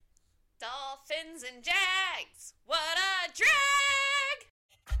Dolphins and Jags. What a drag!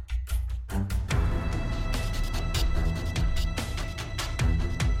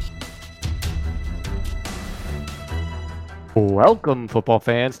 Welcome, football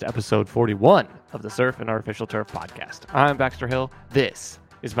fans, to episode 41 of the Surf and Artificial Turf podcast. I'm Baxter Hill. This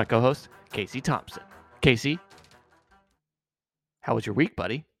is my co-host, Casey Thompson. Casey, how was your week,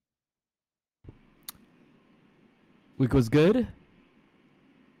 buddy? Week was good.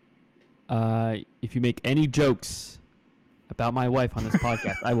 If you make any jokes about my wife on this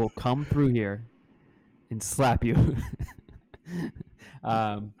podcast, I will come through here and slap you.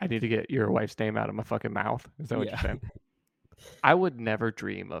 I need to get your wife's name out of my fucking mouth. Is that what you're saying? I would never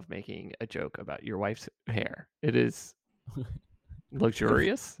dream of making a joke about your wife's hair. It is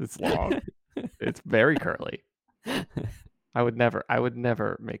luxurious. It's long. It's very curly. I would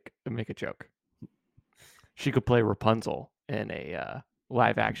never make a joke. She could play Rapunzel in a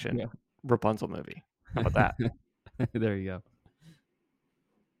live action Rapunzel movie. How about that? There you go.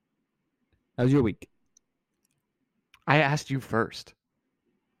 How was your week? I asked you first.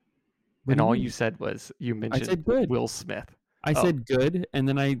 What And do you all mean? you said was you mentioned said good. Will Smith. I said good, and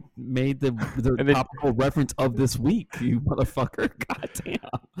then I made the And then- topical reference of this week, you motherfucker.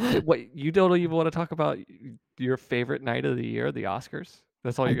 Goddamn. What, you don't even want to talk about your favorite night of the year, the Oscars?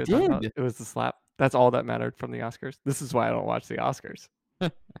 That's all I you're going to talk about? did. It was the slap? That's all that mattered from the Oscars? This is why I don't watch the Oscars.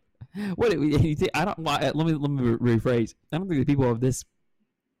 What you think? Let me rephrase. I don't think the people of this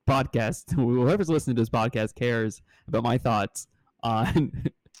podcast, whoever's listening to this podcast, cares about my thoughts on.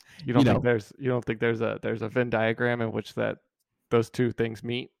 You don't think there's a Venn diagram in which those two things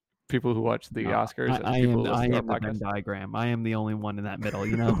meet? People who watch the Oscars and people who I listen to am the our Venn podcast? diagram. I am the only one in that middle.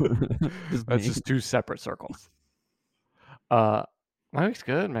 You know, That's just two separate circles. My week's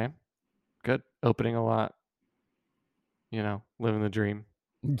good, man. Good. Opening a lot. Living the dream.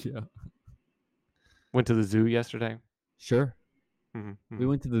 yeah. Went to the zoo yesterday. Sure. Mhm, We mhm.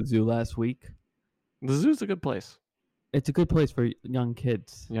 went to the zoo last week. The zoo's a good place. It's a good place for young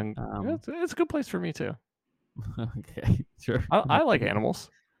kids. Yeah, it's a good place for me too. Okay, sure. I like animals.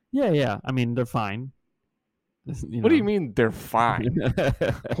 Yeah. I mean, they're fine. What do you mean they're fine?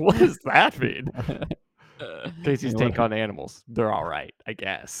 What does that mean? Casey's take on animals. They're all right, I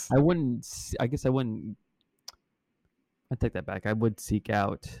guess. I guess I wouldn't. I take that back. I would seek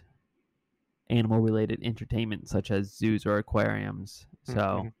out animal-related entertainment such as zoos or aquariums.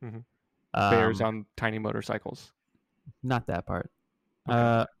 So, Mhm, mhm. Bears um, on tiny motorcycles. not that part.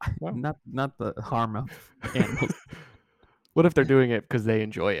 Okay. Well. Not the harm of animals. What if they're doing it because they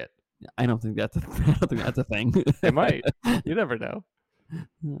enjoy it? I don't think that's a thing. They might. You never know.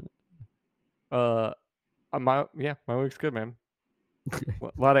 My week's good, man. A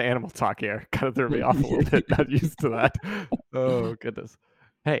lot of animal talk here. Kind of threw me off a little bit. Not used to that. Oh goodness.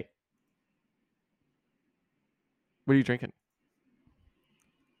 Hey, what are you drinking?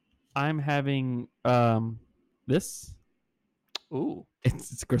 I'm having this. Ooh,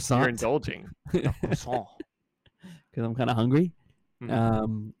 It's croissant. you're indulging. A croissant. Because I'm kind of hungry.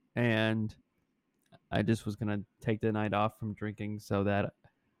 Mhm. And I just was gonna take the night off from drinking so that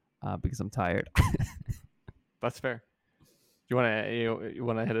because I'm tired. That's fair. You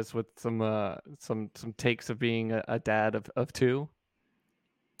wanna hit us with some takes of being a dad of two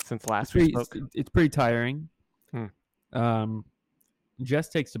since last we spoke? It's pretty tiring. Hmm. Jess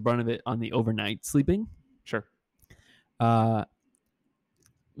takes the brunt of it on the overnight sleeping. Sure.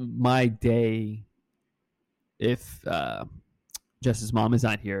 My day, if Jess's mom is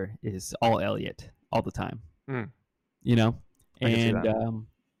not here, is all Elliot all the time. Hmm. You know, I can see and that.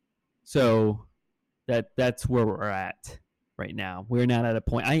 so that's where we're at right now. We're not at a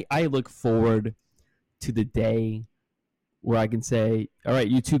point. I look forward to the day where I can say, "All right,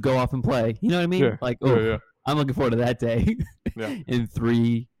 you two go off and play." You know what I mean? Yeah. Like, Yeah. I'm looking forward to that day. Yeah. In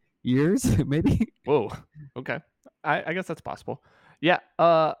 3 years, maybe. Whoa. Okay. I guess that's possible. Yeah.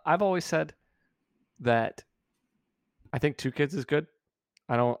 I've always said that I think 2 kids is good.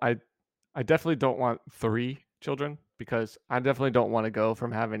 I definitely don't want 3 children because I definitely don't want to go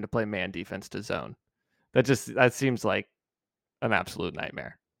from having to play man defense to zone. That seems like an absolute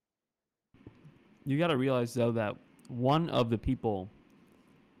nightmare. You got to realize though that one of the people,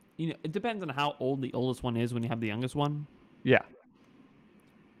 it depends on how old the oldest one is when you have the youngest one. Yeah.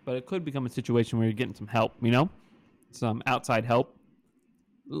 But it could become a situation where you're getting some help, some outside help,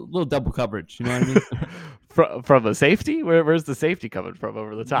 a little double coverage. You know what I mean? From a safety? Where's the safety coming from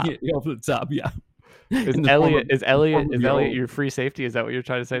over the top? Yeah, over the top, yeah. Is In the form of- Elliot your free safety? Is that what you're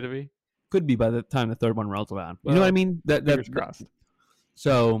trying to say to me? Could be by the time the third one rolls around. You Well, know what I mean? Fingers crossed.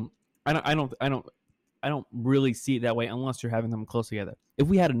 So I don't I don't really see it that way unless you're having them close together. If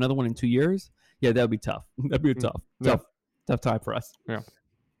we had another one in 2 years, yeah, that would be tough. That'd be a tough time for us. Yeah.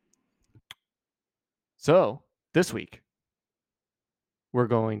 So this week, we're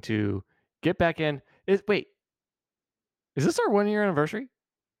going to get back in. Is this our 1 year anniversary?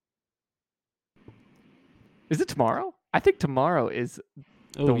 Is it tomorrow? I think tomorrow is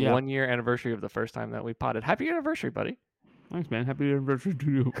the 1 year anniversary of the first time that we potted. Happy anniversary, buddy. Thanks, man. Happy anniversary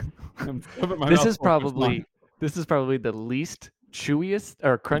to you. This is probably the least chewiest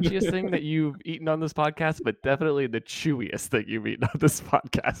or crunchiest thing that you've eaten on this podcast, but definitely the chewiest thing you've eaten on this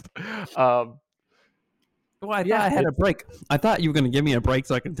podcast. Well, I had a break. I thought you were going to give me a break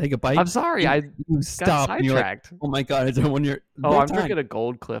so I can take a bite. I'm sorry, I got sidetracked. Like, oh my god, is it 1 year? I'm drinking a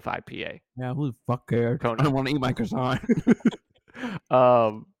Gold Cliff IPA. Yeah, who the fuck cares? I don't want to eat my croissant.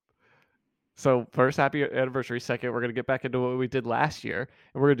 So first, happy anniversary. Second, we're gonna get back into what we did last year,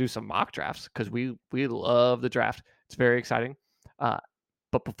 and we're gonna do some mock drafts because we love the draft. It's very exciting.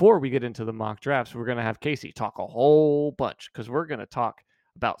 But before we get into the mock drafts, we're gonna have Casey talk a whole bunch because we're gonna talk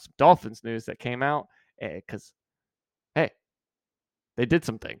about some Dolphins news that came out. Because hey, they did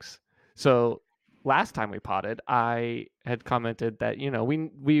some things. So last time we potted, I had commented that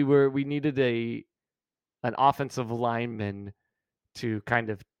we needed an offensive lineman to kind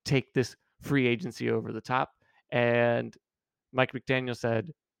of take this free agency over the top, and Mike McDaniel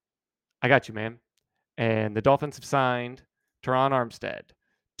said, "I got you, man." And the Dolphins have signed Teron Armstead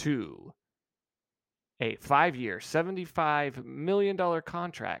to a 5-year, $75 million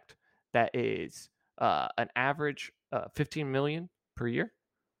contract that is an average $15 million per year,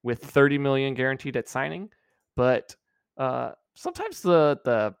 with $30 million guaranteed at signing. But sometimes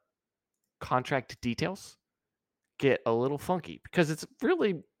the contract details get a little funky because it's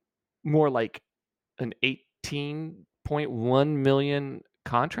really more like an $18.1 million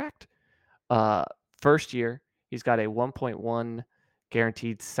contract. First year, he's got a 1.1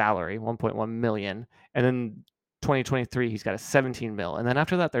 guaranteed salary, 1.1 million, and then 2023 he's got a 17 mil, and then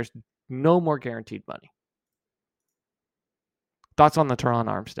after that there's no more guaranteed money. Thoughts on the Teron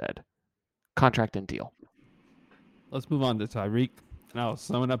Armstead contract and deal? Let's move on to Tyreek, and I'll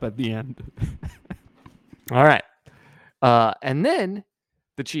sum it up at the end. All right. And then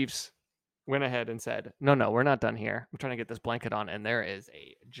the Chiefs went ahead and said, no, we're not done here. I'm trying to get this blanket on, and there is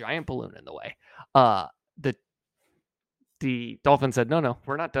a giant balloon in the way. The Dolphins said, no,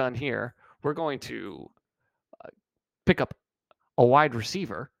 we're not done here. We're going to pick up a wide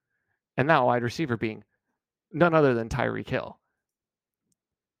receiver, and that wide receiver being none other than Tyreek Hill.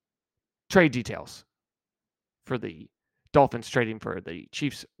 Trade details for the Dolphins trading for the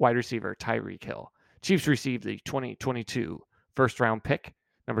Chiefs wide receiver Tyreek Hill. Chiefs received the 2022 first-round pick,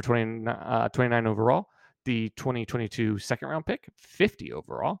 number 29 overall, the 2022 second-round pick, 50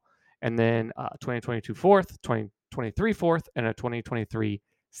 overall, and then 2022 fourth, 2023 fourth, and a 2023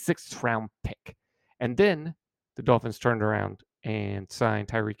 sixth-round pick. And then the Dolphins turned around and signed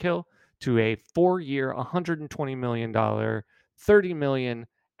Tyreek Hill to a 4-year, $120 million, $30 million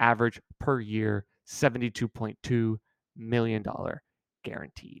average per year, $72.2 million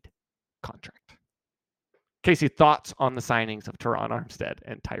guaranteed contract. Casey, thoughts on the signings of Teron Armstead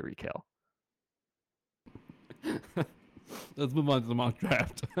and Tyreek Hill? Let's move on to the mock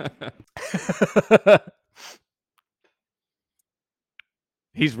draft.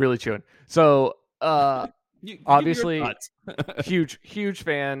 He's really chewing. So, obviously, huge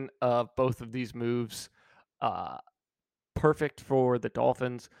fan of both of these moves. Perfect for the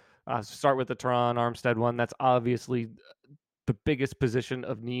Dolphins. Start with the Teron Armstead one. That's obviously the biggest position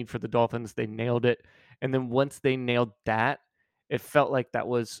of need for the Dolphins. They nailed it. And then once they nailed that, it felt like that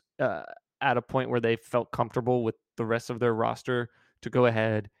was at a point where they felt comfortable with the rest of their roster to go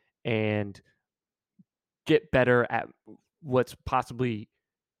ahead and get better at what's possibly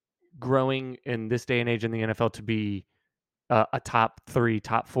growing in this day and age in the NFL to be a top 3,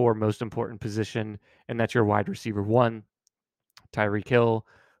 top 4 most important position, and that's your wide receiver one, Tyreek Hill.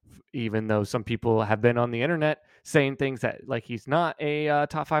 Even though some people have been on the internet saying things that like he's not a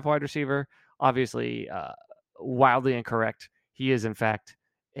top 5 wide receiver, obviously wildly incorrect. He is in fact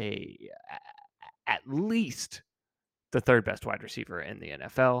at least the 3rd best wide receiver in the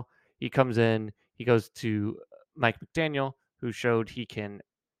NFL. He comes in, he goes to Mike McDaniel, who showed he can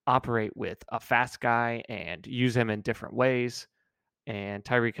operate with a fast guy and use him in different ways. And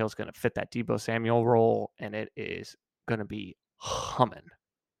Tyreek Hill's going to fit that Deebo Samuel role, and it is going to be humming.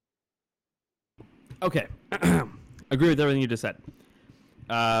 Okay. Agree with everything you just said.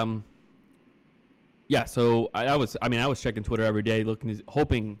 Yeah, so I was checking Twitter every day,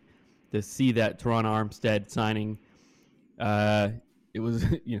 hoping to see that Teron Armstead signing. It was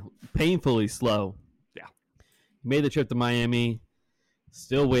painfully slow. made the trip to Miami,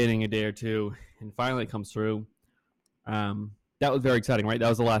 still waiting a day or two, and finally it comes through. That was very exciting, right? That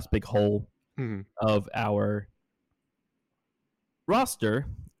was the last big hole of our roster.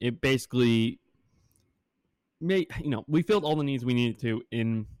 It basically made, we filled all the needs we needed to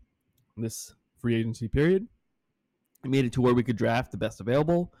in this free agency period. It made it to where we could draft the best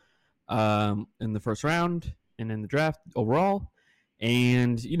available in the first round and in the draft overall.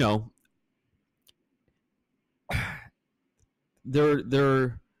 And,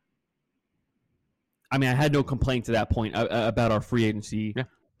 I had no complaints at that point about our free agency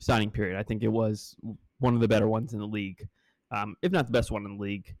signing period. I think it was one of the better ones in the league, if not the best one in the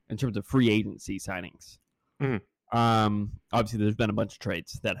league in terms of free agency signings. Obviously, there's been a bunch of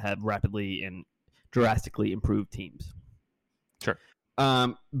trades that have rapidly and drastically improved teams. Sure.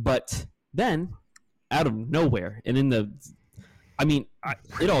 But then, out of nowhere, and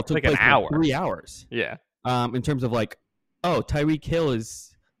it all took like place an hour. 3 hours. Yeah. In terms of Tyreek Hill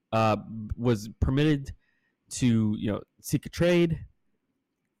was permitted to seek a trade.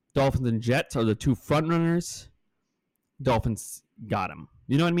 Dolphins and Jets are the two front runners. Dolphins got him.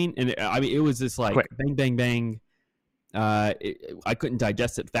 You know what I mean? And it was this Quick. bang, bang, bang. I couldn't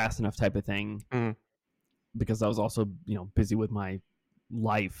digest it fast enough type of thing because I was also busy with my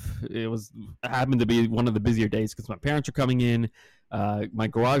life. It happened to be one of the busier days because my parents are coming in. My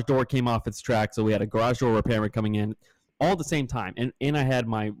garage door came off its track, so we had a garage door repairman coming in all at the same time. And I had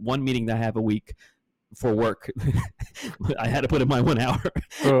my one meeting that I have a week for work. I had to put in my 1 hour.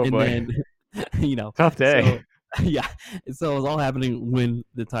 Oh, and boy. Then, Tough day. So, yeah. So it was all happening when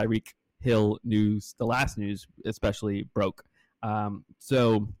the Tyreek Hill news, the last news especially, broke.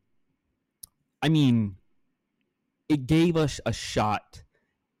 It gave us a shot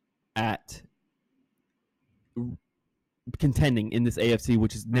at contending in this AFC,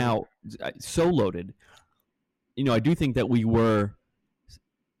 which is now so loaded. I do think that we were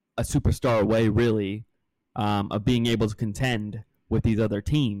a superstar away, really, of being able to contend with these other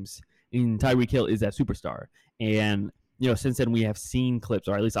teams. And Tyreek Hill is that superstar. And, since then we have seen clips,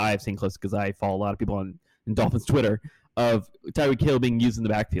 or at least I have seen clips because I follow a lot of people on Dolphins Twitter, of Tyreek Hill being used in the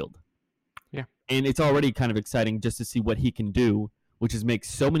backfield. Yeah. And it's already kind of exciting just to see what he can do, which is make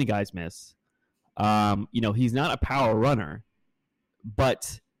so many guys miss. He's not a power runner,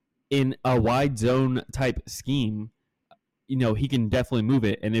 but in a wide zone type scheme, he can definitely move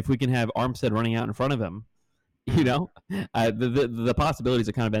it. And if we can have Armstead running out in front of him, the possibilities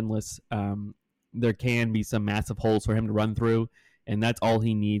are kind of endless. There can be some massive holes for him to run through, and that's all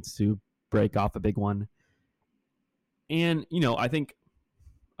he needs to break off a big one. And, I think,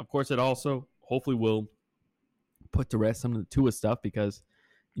 of course, it also hopefully will put to rest some of the Tua stuff because,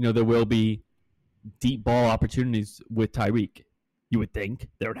 there will be deep ball opportunities with Tyreek. You would think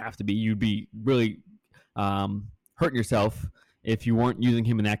there would have to be. You'd be really hurting yourself if you weren't using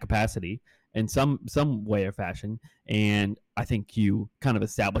him in that capacity in some way or fashion. And I think you kind of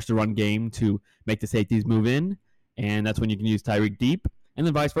established a run game to make the safeties move in, and that's when you can use Tyreek deep, and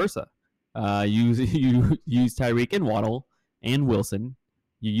then vice versa. You use Tyreek and Waddle and Wilson.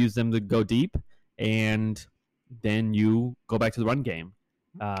 You use them to go deep, and then you go back to the run game.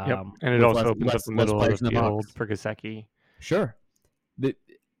 And it also opens up the middle of the field for Gesicki. Sure.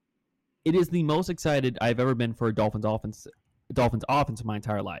 It is the most excited I've ever been for a Dolphins offense in my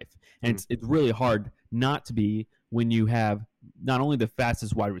entire life. And it's really hard not to be when you have not only the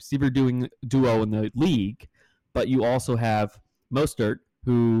fastest wide receiver duo in the league, but you also have Mostert,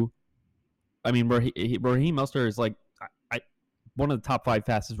 who, Raheem Mostert is one of the top 5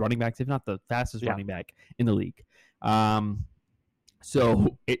 fastest running backs, if not the fastest running back in the league.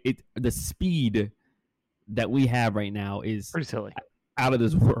 So the speed that we have right now is pretty silly, out of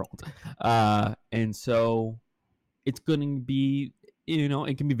this world. And so it's going to be,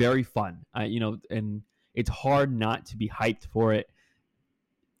 it can be very fun, and it's hard not to be hyped for it.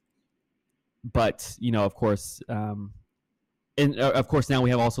 But, of course, and of course now we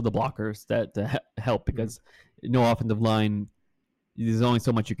have also the blockers that help because no offensive line, there's only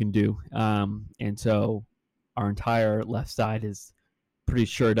so much you can do. And so our entire left side is pretty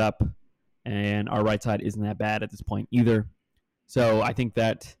shored up, and our right side isn't that bad at this point either. So I think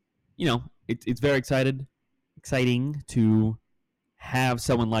that, it's very exciting to have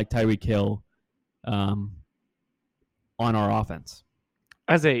someone like Tyreek Hill on our offense.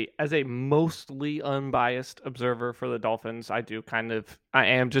 As a mostly unbiased observer for the Dolphins, I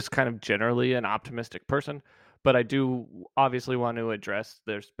am just kind of generally an optimistic person, but I do obviously want to address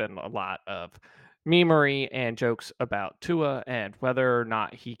there's been a lot of memery and jokes about Tua and whether or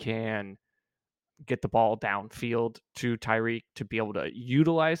not he can get the ball downfield to Tyreek to be able to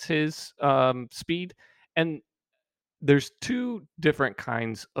utilize his speed. And there's two different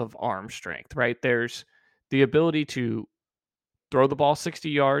kinds of arm strength, right? There's the ability to throw the ball 60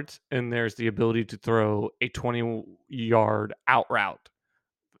 yards, and there's the ability to throw a 20-yard out route,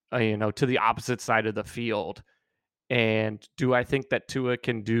 to the opposite side of the field. And do I think that Tua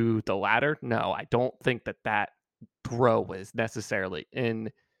can do the latter? No, I don't think that throw is necessarily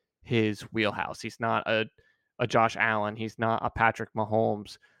in his wheelhouse. He's not a Josh Allen. He's not a Patrick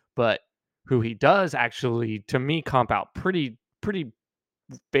Mahomes, but who he does actually, to me, comp out pretty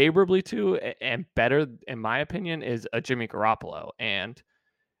favorably to and better, in my opinion, is a Jimmy Garoppolo. And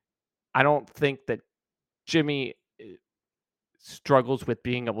I don't think that Jimmy struggles with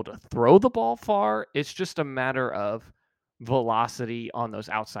being able to throw the ball far. It's just a matter of velocity on those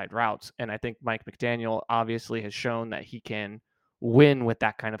outside routes. And I think Mike McDaniel obviously has shown that he can win with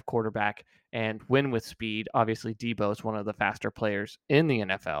that kind of quarterback and win with speed. Obviously, Debo is one of the faster players in the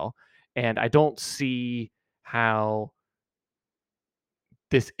NFL. And I don't see how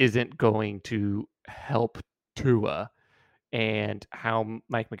this isn't going to help Tua, and how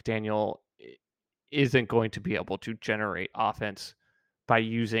Mike McDaniel isn't going to be able to generate offense by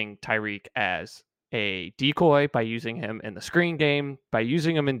using Tyreek as a decoy, by using him in the screen game, by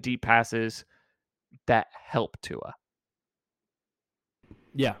using him in deep passes that help Tua.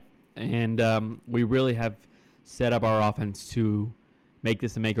 Yeah, and we really have set up our offense to make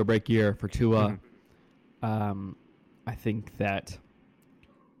this a make or break year for Tua. Mm-hmm. I think that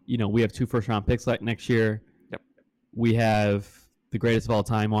we have 2 first-round picks like next year. Yep. We have the greatest of all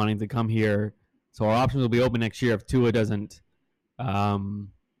time wanting to come here. So our options will be open next year if Tua doesn't,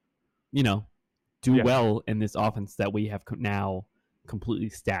 do well in this offense that we have now completely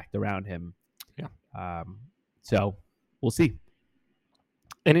stacked around him. Yeah. So we'll see.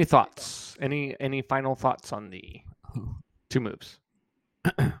 Any thoughts? Any final thoughts on the 2 moves?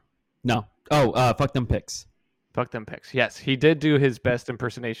 No. Oh, fuck them picks. Fuck them picks. Yes, he did do his best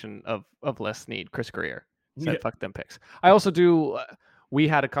impersonation of Les Snead, Chris Greer. Said fuck them picks. I also do. We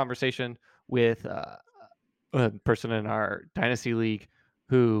had a conversation with a person in our Dynasty League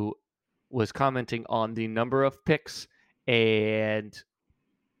who was commenting on the number of picks, and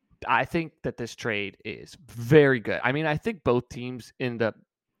I think that this trade is very good. I mean, I think both teams end up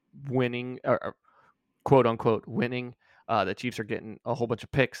winning, or quote unquote winning. The Chiefs are getting a whole bunch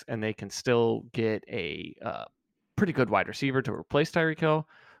of picks, and they can still get a pretty good wide receiver to replace Tyreek Hill.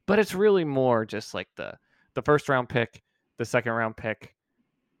 But it's really more just like the first round pick, the second round pick,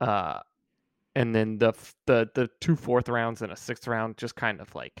 and then the 2 4th rounds and a 6th round, just kind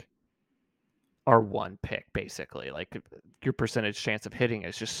of like our 1 pick, basically. Like your percentage chance of hitting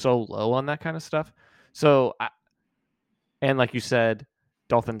is just so low on that kind of stuff. So, and like you said,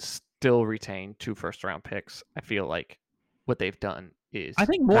 Dolphins still retain 2 first-round picks. I feel like what they've done is, I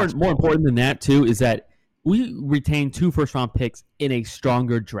think more important than that too is that we retain 2 first-round picks in a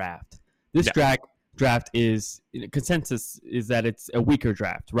stronger draft. This draft is, consensus is that it's a weaker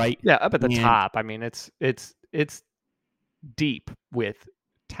draft, right? Yeah, up at the top. I mean, it's deep with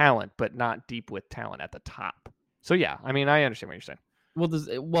talent, but not deep with talent at the top. So yeah, I mean, I understand what you're saying.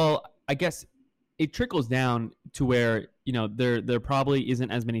 Well, I guess it trickles down to where there probably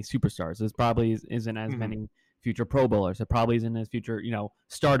isn't as many superstars. There probably isn't as many future Pro Bowlers. There probably isn't as future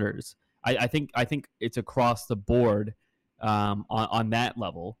starters. I think it's across the board on that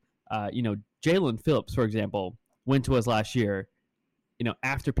level. Jalen Phillips, for example, went to us last year,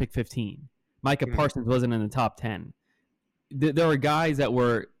 after pick 15. Micah Parsons wasn't in the top 10. There were guys that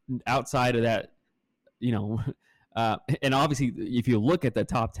were outside of that, and obviously if you look at the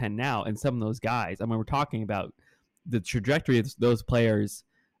top 10 now and some of those guys, I mean, we're talking about the trajectory of those players.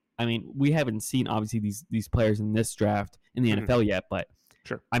 I mean, we haven't seen obviously these players in this draft in the NFL yet, but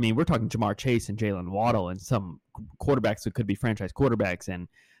sure. I mean, we're talking Jamar Chase and Jalen Waddle and some quarterbacks that could be franchise quarterbacks, and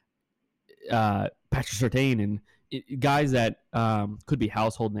Patrick Surtain, and guys that could be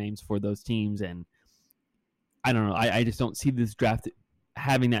household names for those teams. And I don't know. I just don't see this draft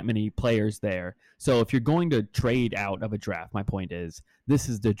having that many players there. So if you're going to trade out of a draft, my point is this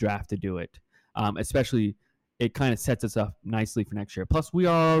is the draft to do it. Especially, it kind of sets us up nicely for next year. Plus, we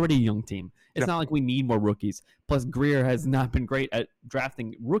are already a young team. It's not like we need more rookies. Plus, Greer has not been great at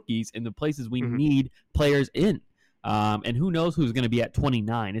drafting rookies in the places we need players in. And who knows who's going to be at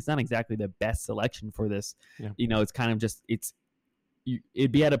 29. It's not exactly the best selection for this. Yeah. It's kind of just,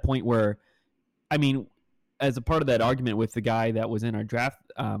 it'd be at a point where, I mean, as a part of that argument with the guy that was in our draft,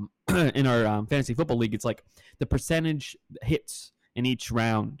 in our fantasy football league, it's like the percentage hits in each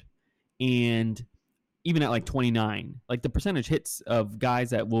round. And even at like 29, like the percentage hits of guys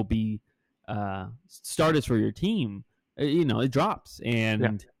that will be starters for your team, it drops.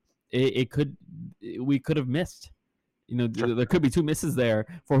 And we could have missed There could be 2 misses there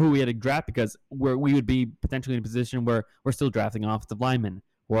for who we had to draft because we would be potentially in a position where we're still drafting an offensive lineman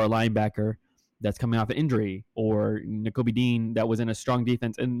or a linebacker that's coming off an injury, or Nakobe Dean that was in a strong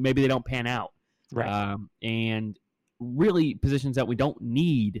defense, and maybe they don't pan out. Right. And really positions that we don't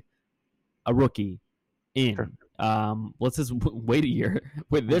need a rookie in. Sure. Let's just wait a year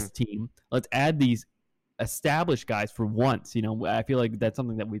with this team. Let's add these established guys for once. I feel like that's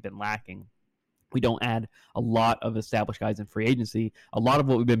something that we've been lacking. We don't add a lot of established guys in free agency. A lot of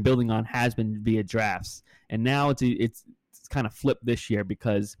what we've been building on has been via drafts, and now it's kind of flipped this year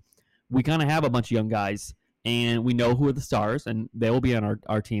because we kind of have a bunch of young guys, and we know who are the stars, and they will be on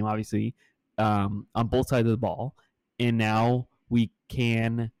our team, obviously, on both sides of the ball. And now we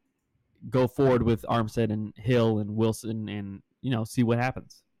can go forward with Armstead and Hill and Wilson and, see what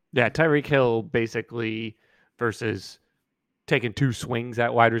happens. Yeah, Tyreek Hill basically versus taking 2 swings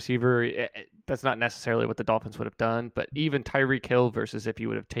at wide receiver. That's not necessarily what the Dolphins would have done, but even Tyreek Hill versus if you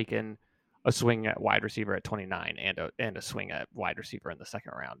would have taken a swing at wide receiver at 29 and a swing at wide receiver in the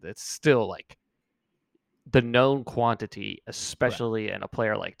second round, it's still like the known quantity, especially in a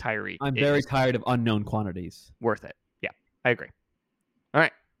player like Tyreek. I'm very tired of unknown quantities. Worth it. Yeah, I agree. All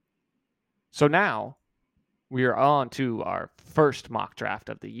right. So now we are on to our first mock draft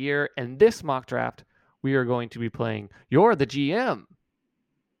of the year. And this mock draft, we are going to be playing You're the GM.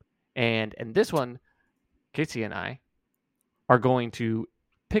 And in this one, Casey and I are going to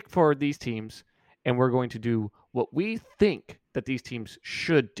pick for these teams, and we're going to do what we think that these teams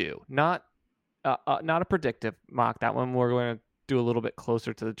should do. Not a predictive mock. That one we're going to do a little bit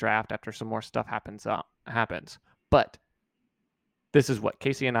closer to the draft after some more stuff happens. But this is what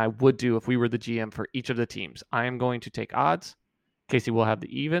Casey and I would do if we were the GM for each of the teams. I am going to take odds. Casey will have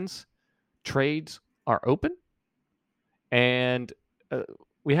the evens. Trades are open. And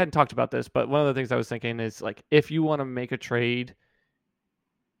we hadn't talked about this, but one of the things I was thinking is, like, if you want to make a trade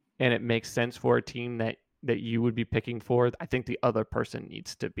and it makes sense for a team that you would be picking for, I think the other person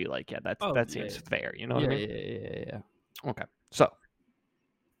needs to be like, that seems fair. You know what I mean? Yeah. Okay. So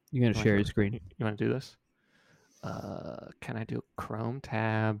you're going to share your screen. You want to do this? Can I do a Chrome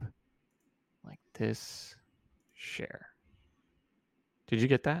tab like this? Share. Did you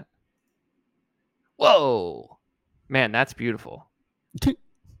get that? Whoa, man, that's beautiful.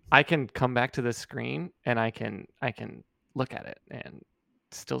 I can come back to the screen and I can look at it and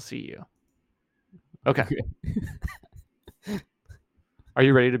still see you. Okay. Are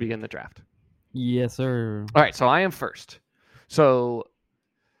you ready to begin the draft? Yes, sir. All right, so I am first. So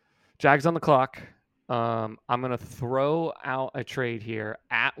Jags on the clock. I'm going to throw out a trade here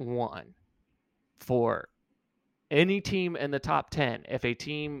at 1 for any team in the top 10. If a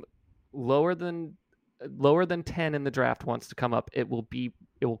team lower than 10 in the draft wants to come up, it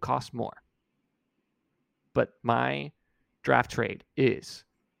will cost more. But my draft trade is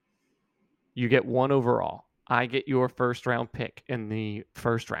you get 1 overall. I get your first round pick in the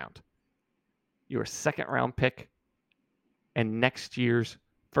first round, your second round pick, and next year's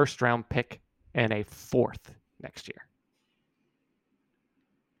first round pick, and a 4th next year.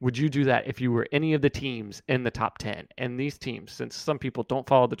 Would you do that if you were any of the teams in the top 10? And these teams, since some people don't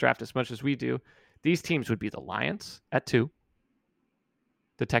follow the draft as much as we do, these teams would be the Lions at 2,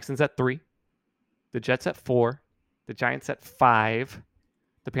 the Texans at 3, the Jets at 4, the Giants at 5,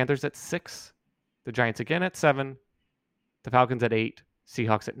 the Panthers at 6, the Giants again at 7, the Falcons at 8,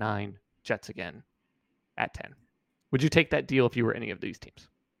 Seahawks at 9, Jets again at 10. Would you take that deal if you were any of these teams?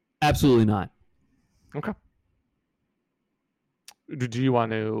 Absolutely not. Okay. Do you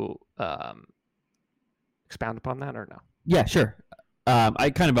want to expound upon that or no? Yeah, sure.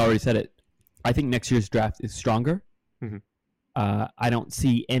 I kind of already said it. I think next year's draft is stronger. Mm-hmm. I don't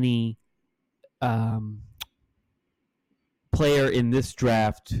see any player in this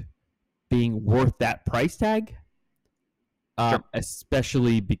draft being worth that price tag, Sure.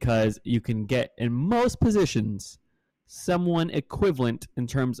 Especially because you can get, in most positions, someone equivalent in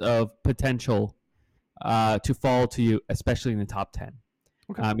terms of potential to fall to you, especially in the top 10.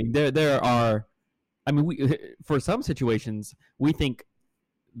 Okay. I mean, there are. I mean, for some situations, we think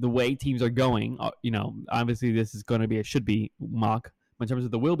the way teams are going, obviously this is going to be a should be mock. But in terms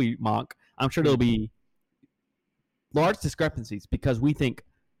of the will be mock, I'm sure there'll be large discrepancies because we think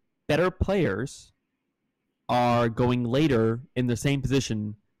better players are going later in the same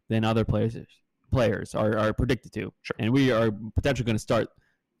position than other players are predicted to. Sure. And we are potentially going to start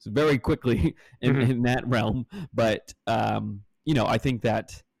very quickly in that realm. But, I think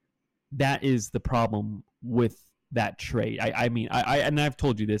that is the problem with that trade. I mean, and I've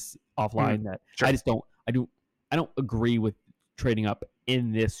told you this offline that Sure. I don't agree with trading up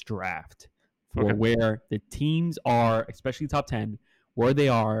in this draft for where the teams are, especially top 10, where they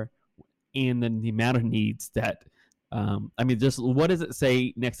are, and then the amount of needs that. Just what does it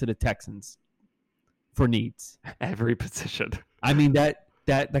say next to the Texans for needs? Every position. I mean that.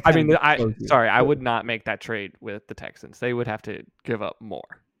 I would not make that trade with the Texans. They would have to give up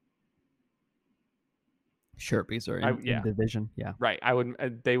more. Sure, because they're in division. Yeah, right. I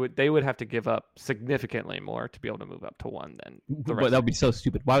would. They would have to give up significantly more to be able to move up to 1 than the rest. But that would be so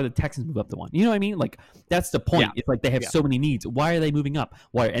stupid. Why would the Texans move up to 1? You know what I mean? Like that's the point. Yeah. It's like they have so many needs. Why are they moving up?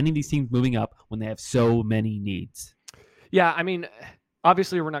 Why are any of these teams moving up when they have so many needs? Yeah, I mean,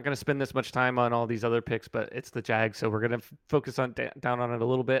 obviously we're not going to spend this much time on all these other picks, but it's the Jags, so we're going to focus on down on it a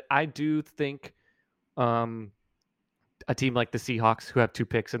little bit. I do think a team like the Seahawks, who have 2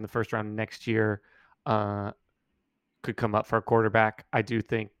 picks in the first round next year, could come up for a quarterback. I do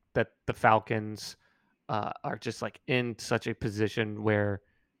think that the Falcons are just like in such a position where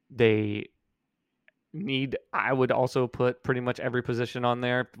they need. I would also put pretty much every position on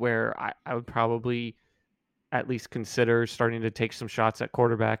there where I would probably at least consider starting to take some shots at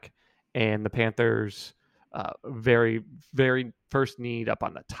quarterback. And the Panthers, very, very first need up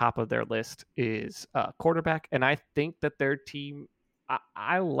on the top of their list is quarterback. And I think that their team,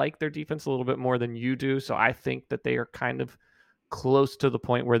 I like their defense a little bit more than you do. So I think that they are kind of close to the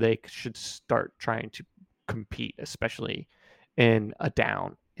point where they should start trying to compete, especially in a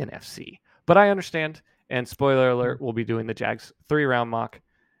down NFC. But I understand. And spoiler alert, we'll be doing the Jags 3-round mock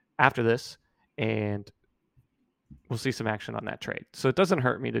after this. And we'll see some action on that trade. So it doesn't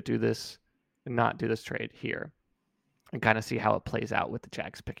hurt me to do this and not do this trade here and kind of see how it plays out with the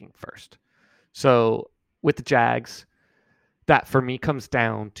Jags picking first. So with the Jags, that for me comes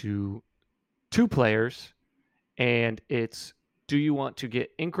down to 2 players, and it's, do you want to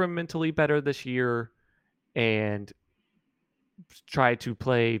get incrementally better this year and try to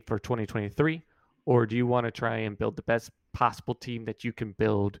play for 2023, or do you want to try and build the best possible team that you can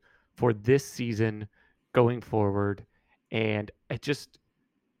build for this season going forward? And it just,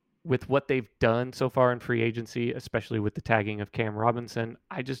 with what they've done so far in free agency, especially with the tagging of Cam Robinson,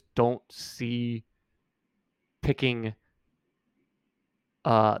 I just don't see picking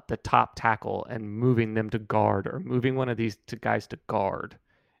the top tackle and moving them to guard, or moving one of these guys to guard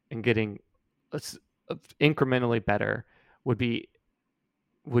and getting incrementally better would be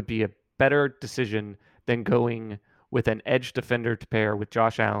a better decision than going with an edge defender to pair with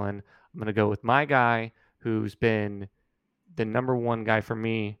Josh Allen. I'm going to go with my guy, who's been the number 1 guy for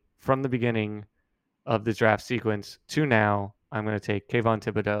me from the beginning of the draft sequence to now. I'm going to take Kayvon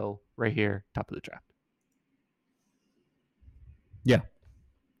Thibodeau right here, top of the draft. Yeah.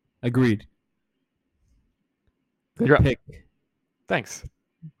 Agreed. Good You're pick. Up. Thanks.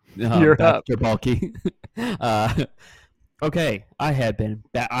 You're up. Bulky. Okay. I have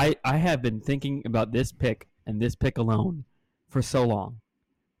been thinking about this pick and this pick alone for so long.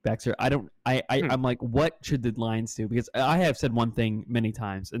 Baxter, I'm like, what should the Lions do? Because I have said one thing many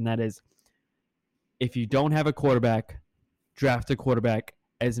times, and that is, if you don't have a quarterback, draft a quarterback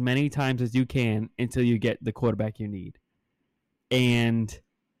as many times as you can until you get the quarterback you need. And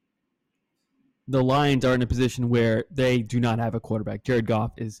the Lions are in a position where they do not have a quarterback. Jared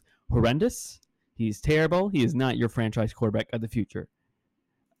Goff is horrendous. He's terrible. He is not your franchise quarterback of the future.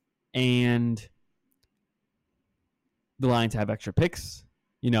 And the Lions have extra picks.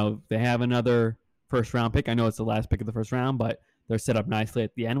 You know, they have another first-round pick. I know it's the last pick of the first round, but they're set up nicely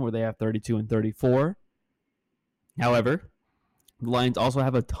at the end where they have 32 and 34. However, the Lions also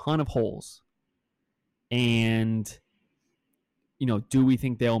have a ton of holes. And, you know, do we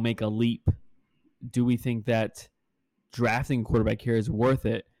think they'll make a leap? Do we think that drafting a quarterback here is worth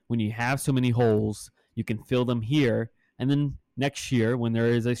it? When you have so many holes, you can fill them here. And then next year, when there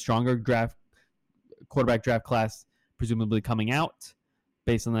is a stronger quarterback draft class presumably coming out,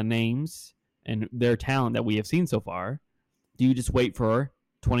 based on the names and their talent that we have seen so far, do you just wait for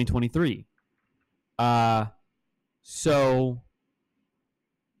 2023? So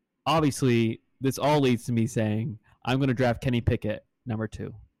obviously this all leads to me saying I'm going to draft Kenny Pickett number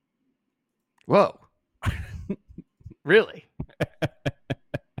 2. Whoa. Really?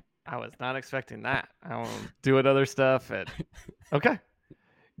 I was not expecting that. I will do other stuff. Okay.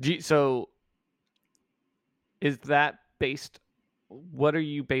 So is that based? What are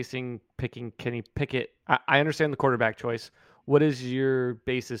you basing picking Kenny Pickett? I understand the quarterback choice. What is your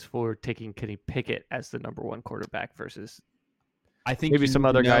basis for taking Kenny Pickett as the number 1 quarterback versus I think maybe some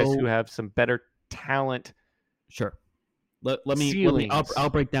other guys who have some better talent? Sure. Let me I'll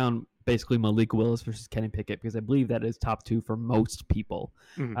break down basically Malik Willis versus Kenny Pickett, because I believe that is top 2 for most people.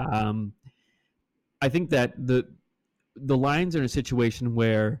 Mm-hmm. I think that the Lions are in a situation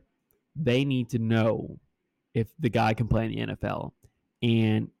where they need to know if the guy can play in the NFL.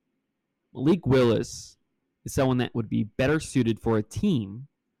 And Malik Willis is someone that would be better suited for a team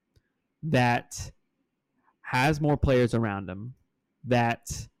that has more players around him,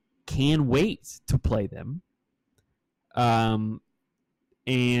 that can wait to play them. And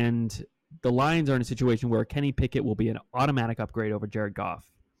the Lions are in a situation where Kenny Pickett will be an automatic upgrade over Jared Goff.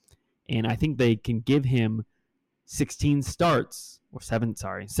 And I think they can give him 17 starts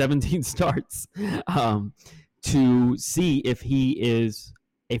to see if he is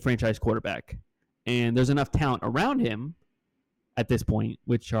a franchise quarterback. And there's enough talent around him at this point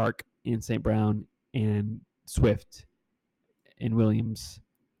with Chark and St. Brown and Swift and Williams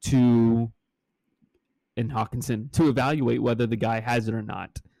and Hawkinson to evaluate whether the guy has it or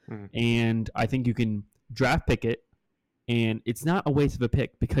not. Mm. And I think you can draft Pickett, and it's not a waste of a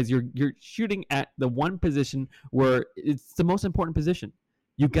pick because you're shooting at the one position where it's the most important position.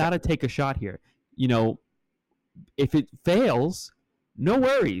 You got to take a shot here. You know, if it fails, no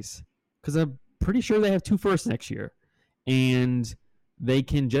worries, because I'm pretty sure they have 2 firsts next year, and they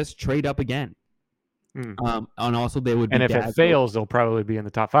can just trade up again. And also they would be and if bad. it fails, they'll probably be in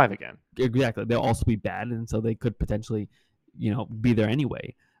the top 5 again. Exactly. They'll also be bad, and so they could potentially, be there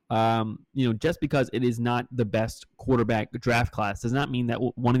anyway. Just because it is not the best quarterback draft class does not mean that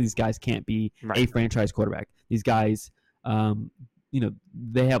one of these guys can't be a franchise quarterback. These guys,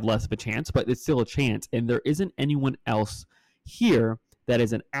 they have less of a chance, but it's still a chance. And there isn't anyone else here that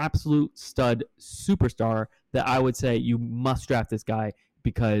is an absolute stud superstar that I would say you must draft this guy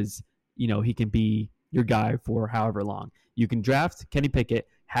because, he can be your guy for however long. You can draft Kenny Pickett,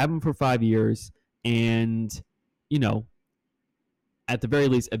 have him for 5 years, and, at the very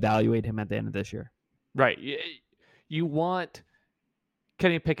least, evaluate him at the end of this year. Right. You want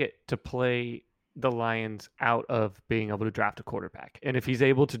Kenny Pickett to play the Lions out of being able to draft a quarterback. And if he's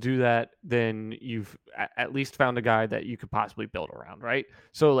able to do that, then you've at least found a guy that you could possibly build around, right?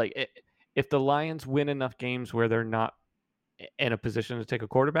 So, if the Lions win enough games where they're not in a position to take a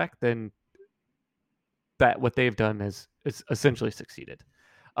quarterback, then that what they've done is essentially succeeded.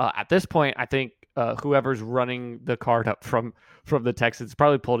 At this point, I think whoever's running the card up from the Texans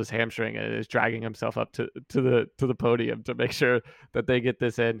probably pulled his hamstring and is dragging himself up to the podium to make sure that they get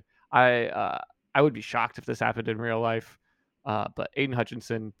this in. I would be shocked if this happened in real life, but Aiden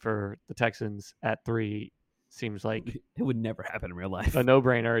Hutchinson for the Texans at 3 seems like it would never happen in real life. A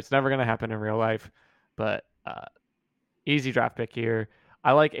no-brainer. It's never going to happen in real life, but easy draft pick here.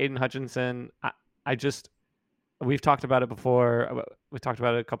 I like Aiden Hutchinson. We've talked about it before. We talked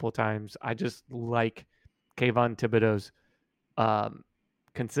about it a couple of times. I just like Kayvon Thibodeau's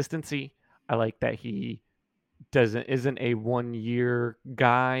consistency. I like that he isn't a 1-year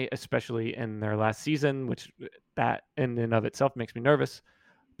guy, especially in their last season, which that in and of itself makes me nervous.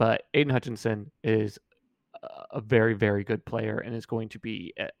 But Aiden Hutchinson is a very, very good player and is going to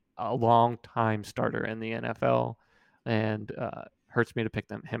be a long-time starter in the NFL, and hurts me to pick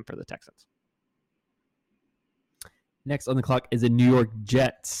him for the Texans. Next on the clock is the New York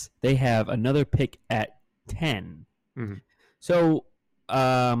Jets. They have another pick at 10. Mm-hmm. So,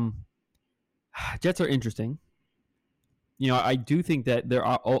 Jets are interesting. I do think that their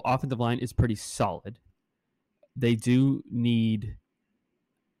offensive line is pretty solid. They do need,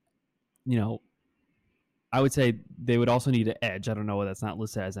 I would say they would also need an edge. I don't know why that's not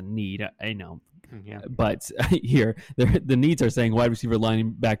listed as a need. I know. Yeah. But here, the needs are saying wide receiver,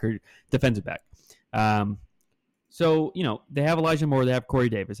 linebacker, defensive back. So, they have Elijah Moore. They have Corey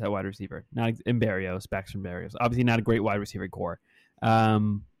Davis at wide receiver. Not in Berrios, Baxter Berrios. Obviously not a great wide receiver core.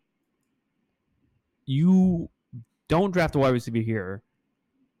 You don't draft a wide receiver here,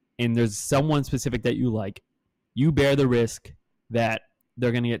 and there's someone specific that you like. You bear the risk that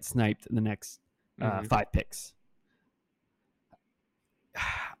they're going to get sniped in the next 5 picks.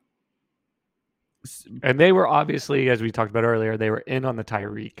 And they were obviously, as we talked about earlier, they were in on the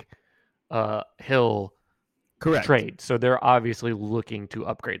Tyreek Hill trade. So they're obviously looking to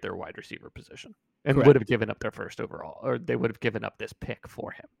upgrade their wide receiver position and would have given up their first overall, or they would have given up this pick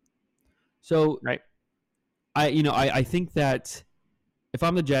for him. So, right. I think that if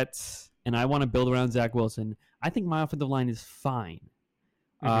I'm the Jets and I want to build around Zach Wilson, I think my offensive line is fine.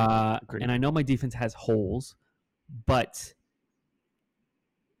 And I know my defense has holes, but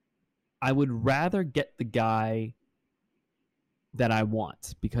I would rather get the guy that I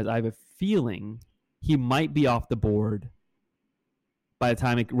want because I have a feeling he might be off the board by the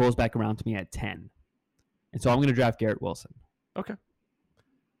time it rolls back around to me at 10. And so I'm going to draft Garrett Wilson. Okay.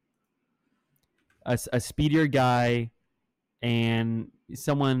 A speedier guy and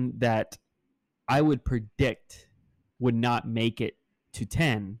someone that I would predict would not make it to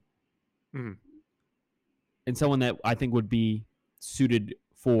 10 Mhm. and someone that I think would be suited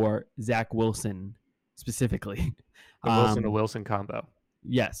for Zach Wilson specifically. The Wilson to Wilson combo.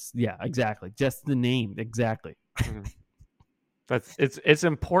 Yes, yeah, exactly. Just the name, exactly. Mhm. It's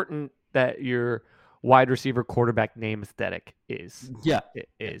important that your wide receiver quarterback name aesthetic is Yeah,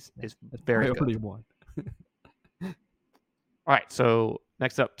 is That's very priority good. one. All right, so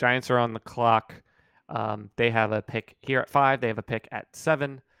next up, Giants are on the clock. They have a pick here at 5. They have a pick at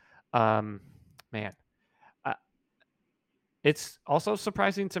 7. Man, uh, it's also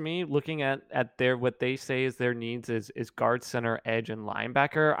surprising to me looking at their what they say is their needs is guard, center, edge, and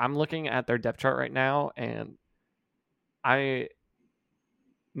linebacker. I'm looking at their depth chart right now, and I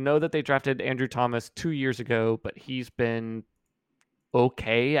know that they drafted Andrew Thomas 2 years ago, but he's been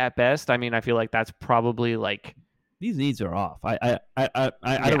okay at best. I mean, I feel like that's probably like These needs are off. I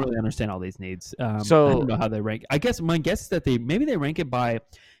don't really understand all these needs. I So don't know how they rank. I guess my guess is that they rank it by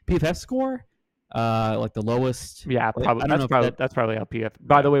PFF score, like the lowest. yeah, probably I don't know if that's probably how PF.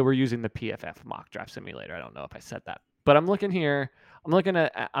 By the way, we're using the PFF mock draft simulator. I don't know if I said that, but I'm looking here. I'm looking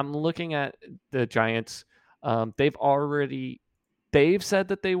at the Giants. They've said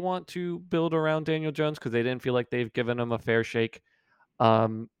that they want to build around Daniel Jones because they didn't feel like they've given him a fair shake.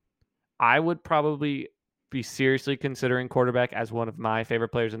 I would probably be seriously considering quarterback as one of my favorite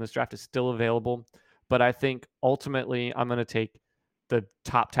players in this draft is still available. But I think ultimately I'm going to take the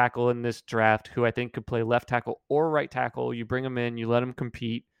top tackle in this draft, who I think could play left tackle or right tackle. You bring him in, you let him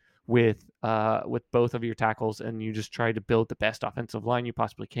compete with both of your tackles, and you just try to build the best offensive line you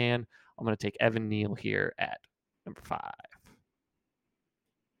possibly can. I'm going to take Evan Neal here at number 5.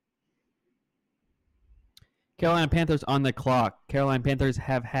 Carolina Panthers on the clock. Carolina Panthers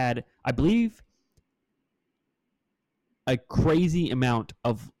have had, I believe, a crazy amount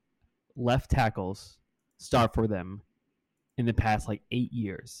of left tackles start for them in the past 8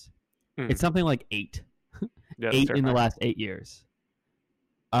 years. It's something like 8. Yeah, 8 in the last 8 years.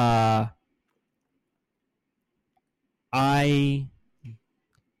 I I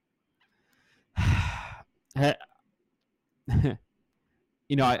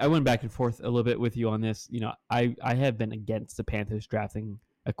went back and forth a little bit with you on this. I have been against the Panthers drafting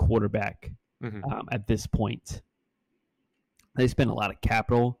a quarterback at this point. They spend a lot of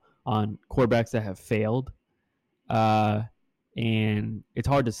capital on quarterbacks that have failed. And it's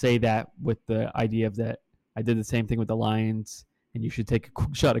hard to say that with the idea of that I did the same thing with the Lions, and you should take a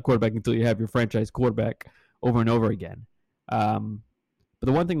shot at quarterback until you have your franchise quarterback over and over again. But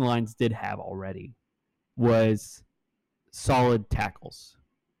the one thing the Lions did have already was solid tackles.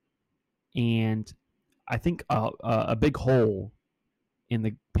 And I think a big hole in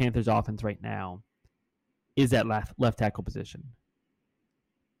the Panthers offense right now is that left tackle position.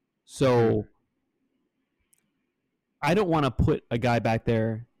 So I don't want to put a guy back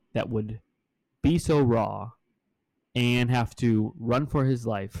there that would be so raw and have to run for his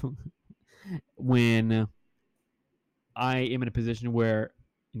life when I am in a position where,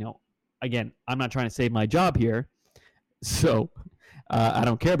 again, I'm not trying to save my job here. So I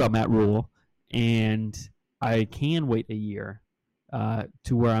don't care about Matt Rule, and I can wait a year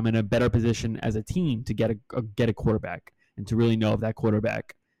to where I'm in a better position as a team to get a quarterback and to really know if that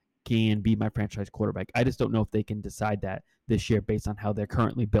quarterback can be my franchise quarterback. I just don't know if they can decide that this year based on how they're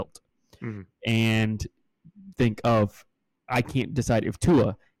currently built. And think of, I can't decide if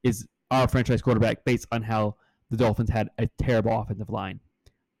Tua is our franchise quarterback based on how the Dolphins had a terrible offensive line.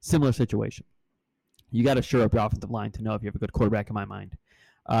 Similar situation. You got to shore up your offensive line to know if you have a good quarterback in my mind.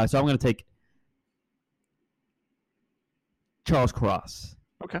 So I'm going to take Charles Cross.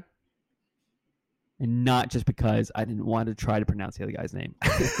 Okay. And not just because I didn't want to try to pronounce the other guy's name.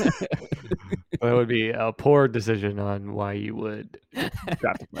 That would be a poor decision on why you would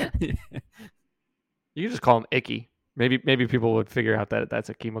draft a player. You can just call him Icky. Maybe people would figure out that that's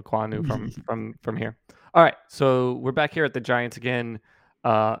Akeem Ekwonu from here. All right, so we're back here at the Giants again.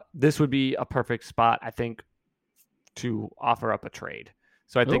 This would be a perfect spot, I think, to offer up a trade.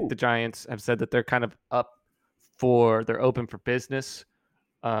 So I think the Giants have said that they're kind of they're open for business.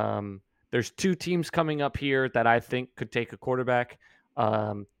 There's 2 teams coming up here that I think could take a quarterback.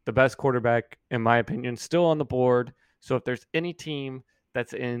 The best quarterback, in my opinion, still on the board. So if there's any team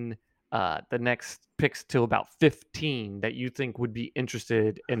that's in the next picks till about 15 that you think would be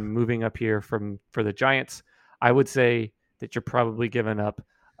interested in moving up here for the Giants, I would say that you're probably giving up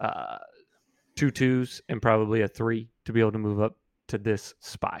 2 2s and probably a 3 to be able to move up to this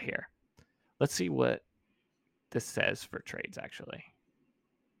spot here. Let's see what this says for trades, actually.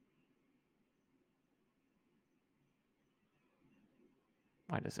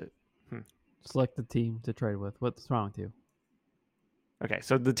 Why does it? Select the team to trade with. What's wrong with you? Okay,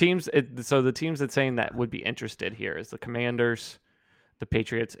 so the teams that's saying that would be interested here is the Commanders, the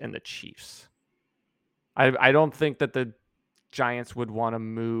Patriots, and the Chiefs. I don't think that the Giants would want to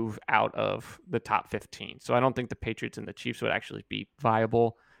move out of the top 15. So I don't think the Patriots and the Chiefs would actually be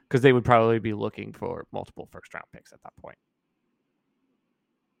viable because they would probably be looking for multiple first-round picks at that point.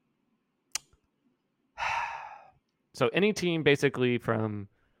 So any team basically from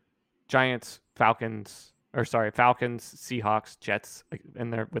Giants, Falcons, Seahawks, Jets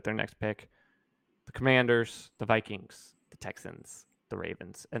with their next pick, the Commanders, the Vikings, the Texans, the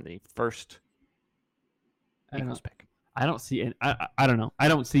Ravens, and the first Eagles pick. I don't see any, I don't know. I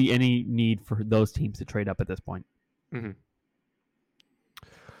don't see any need for those teams to trade up at this point. Mm-hmm.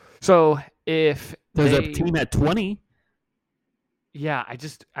 So if there's a team at 20, yeah,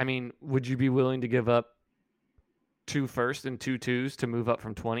 would you be willing to give up 2 firsts and 2 2s to move up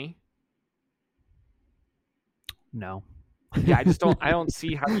from 20? No. Yeah, I don't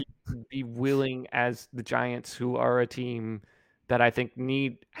see how you would be willing as the Giants, who are a team that I think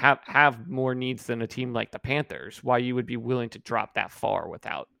have more needs than a team like the Panthers, why you would be willing to drop that far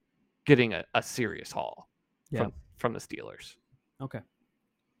without getting a serious haul from the Steelers. Okay.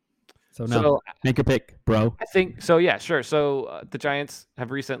 So make a pick, bro. I think so. Yeah, sure. So the Giants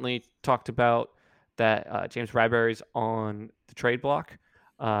have recently talked about that James Bradbury's on the trade block.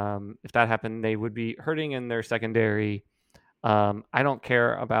 If that happened, they would be hurting in their secondary. I don't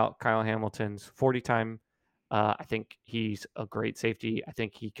care about Kyle Hamilton's 40 time. I think he's a great safety. I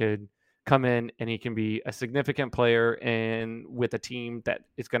think he could come in and he can be a significant player with a team that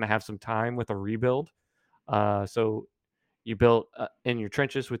is going to have some time with a rebuild. So you built in your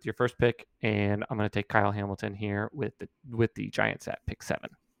trenches with your first pick, and I'm going to take Kyle Hamilton here with the Giants at pick 7.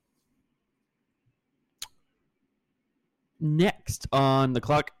 Next on the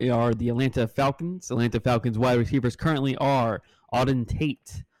clock are the Atlanta Falcons. Atlanta Falcons wide receivers currently are Auden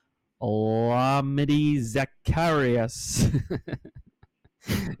Tate, Olamide Zacarias,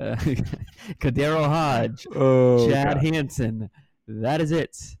 Kadero Hodge, Chad Hansen. That is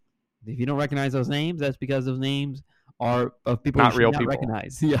it. If you don't recognize those names, that's because those names are of people not you real should not people.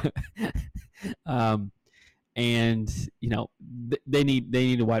 Recognize. Yeah. And they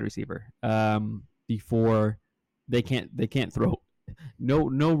need a wide receiver before they can't throw.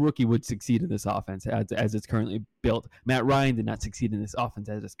 No rookie would succeed in this offense as it's currently built. Matt Ryan did not succeed in this offense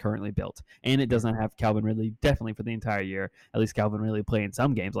as it's currently built, and it does not have Calvin Ridley definitely for the entire year. At least Calvin Ridley played in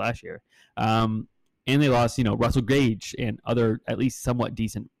some games last year, and they lost Russell Gage and other at least somewhat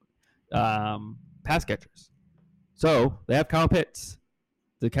decent pass catchers. So they have Kyle Pitts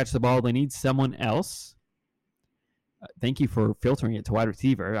to catch the ball. They need someone else. Thank you for filtering it to wide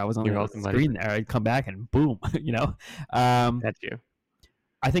receiver. I was on the screen there. I'd come back and boom, That's you.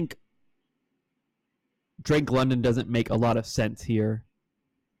 I think Drake London doesn't make a lot of sense here.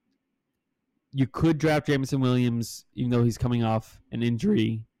 You could draft Jameson Williams, even though he's coming off an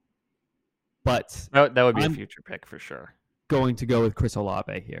injury, but that would be a future pick for sure. Going to go with Chris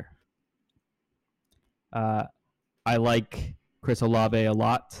Olave here. I like Chris Olave a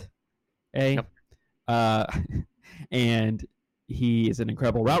lot. Yep. And he is an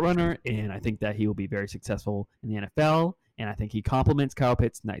incredible route runner, and I think that he will be very successful in the NFL, and I think he complements Kyle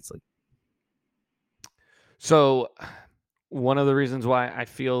Pitts nicely. So one of the reasons why I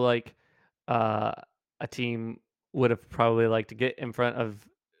feel like a team would have probably liked to get in front of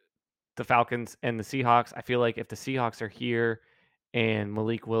the Falcons and the Seahawks, I feel like if the Seahawks are here and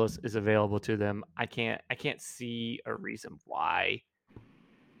Malik Willis is available to them, I can't see a reason why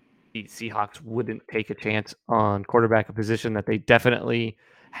the Seahawks wouldn't take a chance on quarterback, a position that they definitely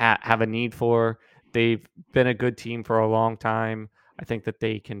have a need for. They've been a good team for a long time. I think that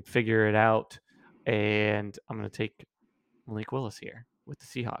they can figure it out, and I'm going to take Malik Willis here with the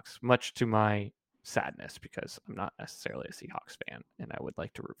Seahawks, much to my sadness because I'm not necessarily a Seahawks fan, and I would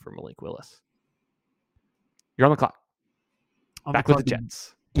like to root for Malik Willis. You're on the clock. Back with the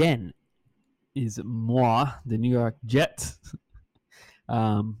Jets. Again is moi, the New York Jets.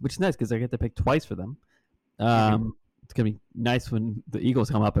 Which is nice because I get to pick twice for them. It's going to be nice when the Eagles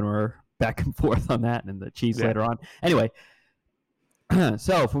come up and we're back and forth on that, and the Chiefs later on. Anyway,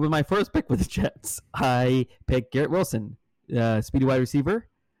 so for my first pick with the Jets, I picked Garrett Wilson, speedy wide receiver.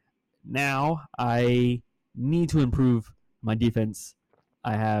 Now I need to improve my defense.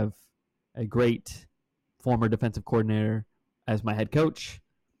 I have a great former defensive coordinator as my head coach.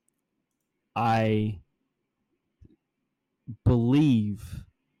 I believe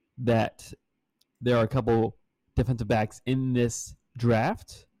that there are a couple defensive backs in this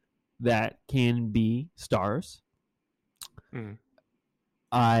draft that can be stars.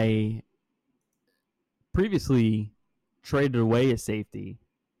 I previously traded away a safety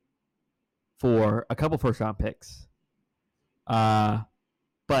for a couple first-round picks.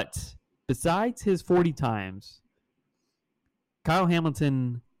 But besides his 40 times, Kyle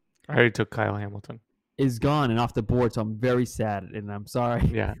Hamilton I already took Kyle Hamilton. is gone and off the board, so I'm very sad, and I'm sorry.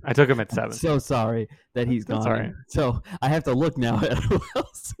 Yeah, I took him at 7. I'm so sorry that he's That's gone. all right. So I have to look now at who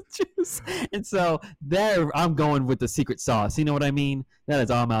else to choose. And so there, I'm going with the secret sauce. You know what I mean? That is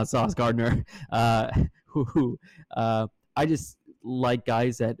Ahmad Sauce Gardner. I just like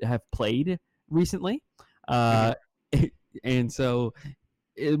guys that have played recently. And so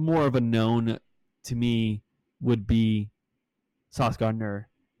more of a known to me would be Sauce Gardner,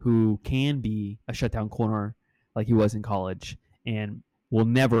 who can be a shutdown corner like he was in college and will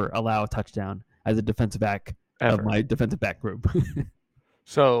never allow a touchdown as a defensive back Ever. of my defensive back group.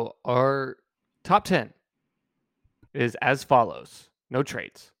 So our top 10 is as follows. No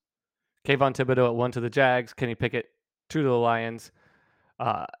trades. Kayvon Thibodeau at 1 to the Jags. Kenny Pickett 2 to the Lions.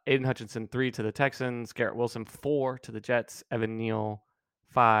 Aiden Hutchinson 3 to the Texans. Garrett Wilson 4 to the Jets. Evan Neal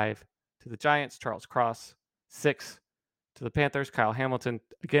 5 to the Giants. Charles Cross 6 to the Panthers. Kyle Hamilton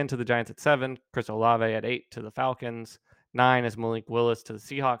again to the Giants at 7. Chris Olave at 8 to the Falcons. 9 is Malik Willis to the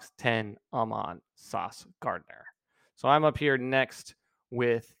Seahawks. 10, Ahmad Sauce Gardner. So I'm up here next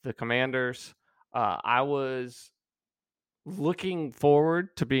with the Commanders. I was looking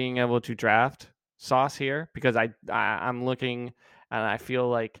forward to being able to draft Sauce here because I'm looking and I feel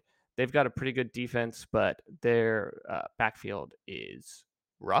like they've got a pretty good defense, but their backfield is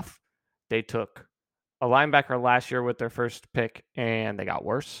rough. They took a linebacker last year with their first pick, and they got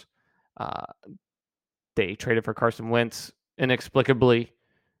worse. They traded for Carson Wentz inexplicably.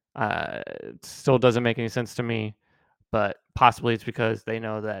 It still doesn't make any sense to me, but possibly it's because they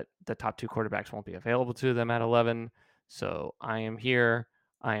know that the top 2 quarterbacks won't be available to them at 11. So I am here.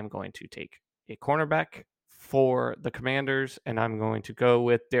 I am going to take a cornerback for the Commanders, and I'm going to go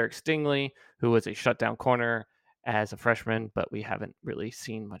with Derek Stingley, who was a shutdown corner as a freshman, but we haven't really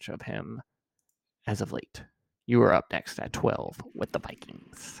seen much of him as of late. You are up next at 12 with the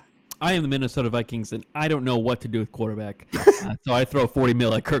Vikings. I am the Minnesota Vikings, and I don't know what to do with quarterback. So I throw 40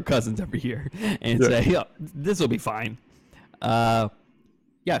 mil at Kirk Cousins every year and say, yeah, this will be fine. So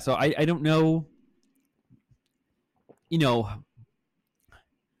I don't know. You know,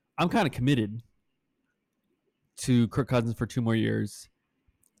 I'm kind of committed to Kirk Cousins for 2 more years.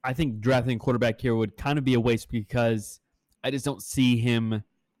 I think drafting a quarterback here would kind of be a waste because I just don't see him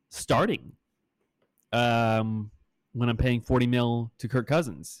starting when I'm paying 40 mil to Kirk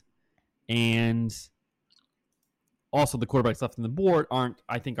Cousins. And also the quarterbacks left on the board are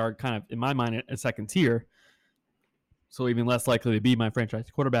kind of, in my mind, a second tier. So even less likely to be my franchise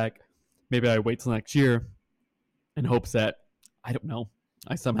quarterback. Maybe I wait till next year in hopes that, I don't know,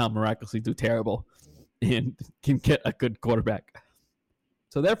 I somehow miraculously do terrible and can get a good quarterback.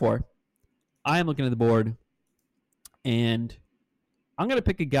 So therefore, I am looking at the board and I'm going to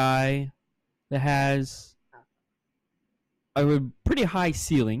pick a guy that has a pretty high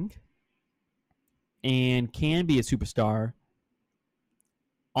ceiling and can be a superstar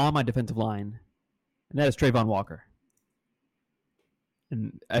on my defensive line, and that is Trayvon Walker.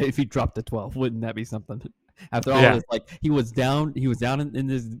 And if he dropped to 12, wouldn't that be something? After all this, like he was down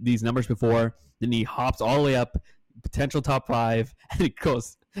in these numbers before, then he hops all the way up, potential top 5, and it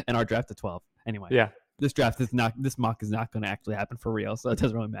goes in our draft to 12. Anyway, this mock is not going to actually happen for real, so it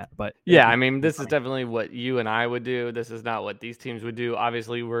doesn't really matter. But yeah, I mean, this is definitely what you and I would do. This is not what these teams would do.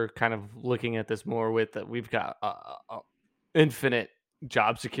 Obviously, we're kind of looking at this more with that we've got infinite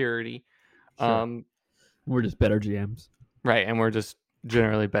job security. Sure. We're just better GMs, right? And we're just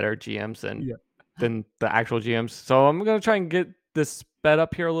generally better GMs than the actual GMs. So I'm going to try and get this sped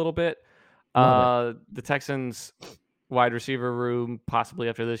up here a little bit. The Texans wide receiver room, possibly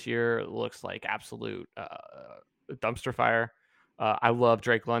after this year, looks like absolute dumpster fire. I love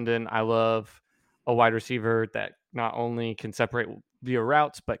Drake London. I love a wide receiver that not only can separate via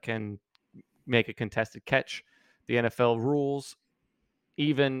routes, but can make a contested catch. The NFL rules,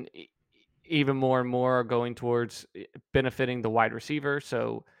 even more and more, are going towards benefiting the wide receiver.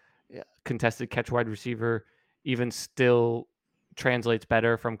 So contested catch wide receiver even still translates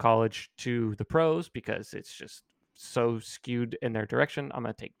better from college to the pros because it's just so skewed in their direction. I'm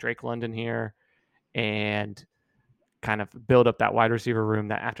going to take Drake London here and kind of build up that wide receiver room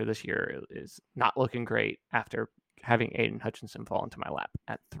that after this year is not looking great after having Aiden Hutchinson fall into my lap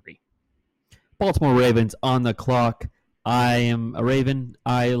at 3. Baltimore Ravens on the clock. I am a Raven.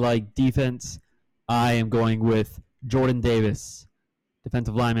 I like defense. I am going with Jordan Davis,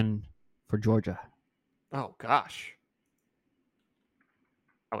 defensive lineman for Georgia. Oh, gosh.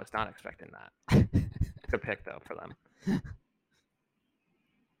 I was not expecting that to pick, though, for them. All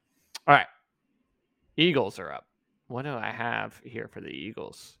right. Eagles are up. What do I have here for the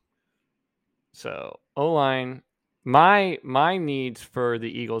Eagles? So O-line. My needs for the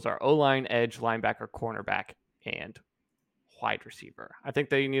Eagles are O-line, edge, linebacker, cornerback, and wide receiver. I think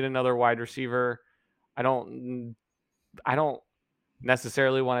they need another wide receiver. I don't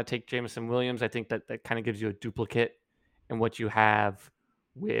necessarily want to take Jameson Williams. I think that kind of gives you a duplicate in what you have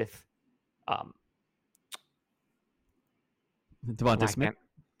with Devonta Smith.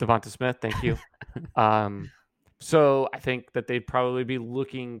 Devonta Smith, thank you. So I think that they'd probably be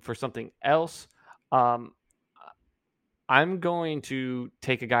looking for something else. I'm going to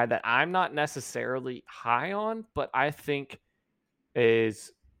take a guy that I'm not necessarily high on, but I think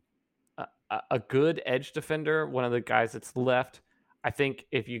is a good edge defender, one of the guys that's left. I think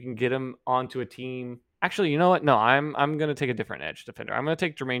if you can get him onto a team, actually, you know what? No, I'm going to take a different edge defender. I'm going to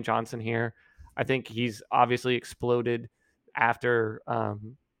take Jermaine Johnson here. I think he's obviously exploded after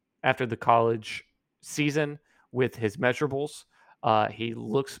the college season with his measurables. He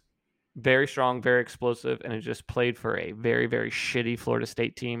looks very strong, very explosive, and has just played for a very, very shitty Florida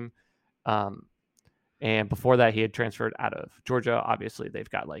State team. And before that, he had transferred out of Georgia. Obviously, they've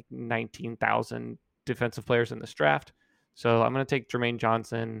got like 19,000 defensive players in this draft. So I'm going to take Jermaine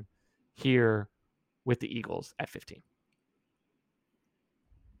Johnson here with the Eagles at 15.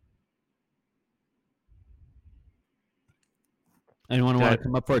 Anyone want to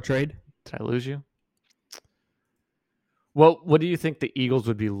come up for a trade? Did I lose you? Well, what do you think the Eagles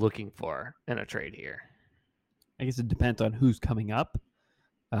would be looking for in a trade here? I guess it depends on who's coming up.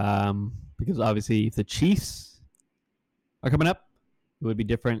 Because obviously if the Chiefs are coming up, it would be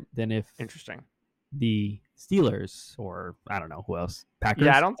different than if the Steelers or I don't know who else. Packers.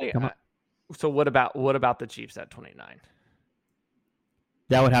 Yeah, I don't think. So what about the Chiefs at 29?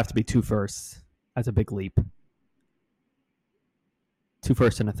 That would have to be 2 firsts. That's a big leap. 2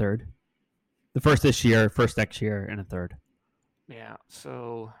 firsts and a third. The first this year, first next year, and a third. Yeah.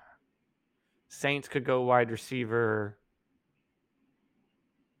 So Saints could go wide receiver.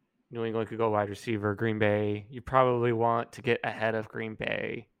 New England could go wide receiver. Green Bay, you probably want to get ahead of Green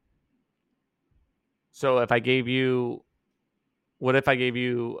Bay. So if I gave you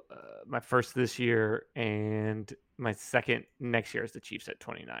my first this year and my second next year is the Chiefs at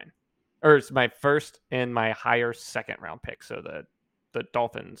 29? Or it's my first and my higher second round pick. So the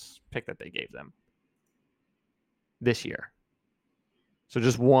Dolphins pick that they gave them this year. So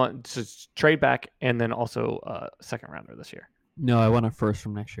just trade back and then also a second rounder this year. No, I want a first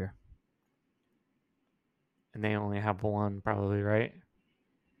from next year. And they only have one, probably, right?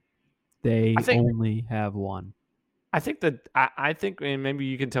 They only have one. I think and maybe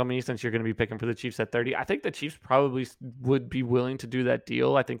you can tell me since you're going to be picking for the Chiefs at 30. I think the Chiefs probably would be willing to do that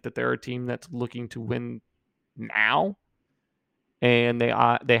deal. I think that they're a team that's looking to win now, and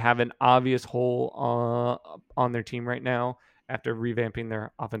they have an obvious hole on their team right now after revamping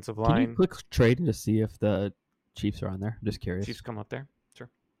their offensive line. Can you click trade and just see if the Chiefs are on there? I'm just curious. Chiefs come up there. Sure.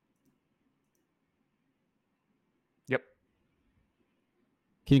 Yep.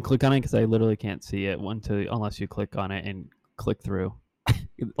 Can you click on it? Because I literally can't see it unless you click on it and click through.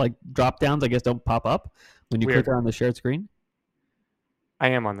 Like drop downs, I guess, don't pop up when you click on the shared screen. I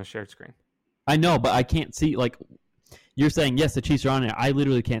am on the shared screen. I know, but I can't see. Like you're saying, yes, the Chiefs are on it. I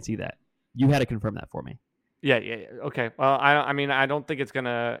literally can't see that. You had to confirm that for me. Yeah. Okay. Well, I mean, I don't think it's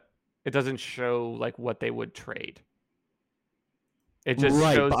gonna. It doesn't show like what they would trade. It just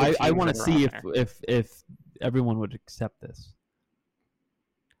shows. But I want to see if everyone would accept this.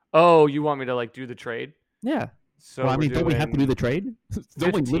 Oh, you want me to like do the trade? Yeah. So well, I mean, don't we have to do the trade?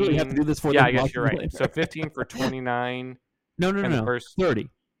 Don't we literally have to do this for? Yeah, I guess you're right. So 15 for 29. No. First 30.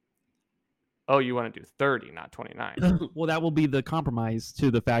 Oh, you want to do 30, not 29. Well, that will be the compromise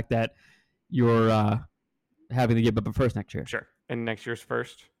to the fact that you're having to give up a first next year. Sure. And next year's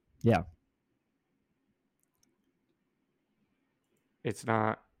first? Yeah. It's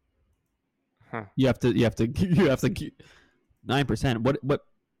not. Huh. You have to 9%. What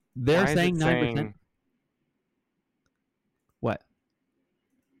they're saying 9%. What?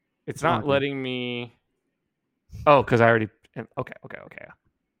 It's not letting me. Oh, because I already. Okay.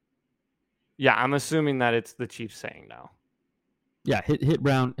 Yeah, I'm assuming that it's the Chiefs saying no. Yeah, hit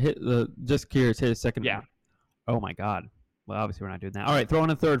the just curious, hit a second. Yeah. Oh my God. Well, obviously we're not doing that. All right, throw in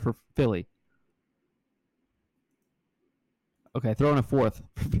a third for Philly. Okay, throw in a fourth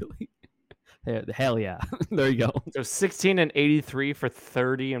for Philly. Hell yeah. There you go. So 16 and 83 for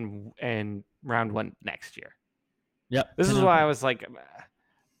 30 and round one next year. Yep. This is why I was like,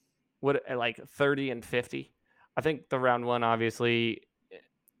 what, like 30 and 50. I think the round one, obviously,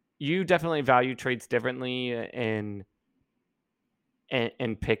 you definitely value trades differently in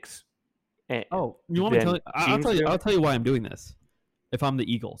and picks. And Oh, you want me to tell you? teams I'll tell you why I'm doing this. If I'm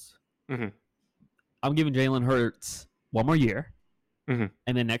the Eagles, Mhm. I'm giving Jalen Hurts one more year, Mhm.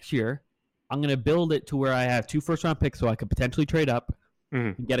 and then next year, I'm going to build it to where I have 2 first-round picks, so I could potentially trade up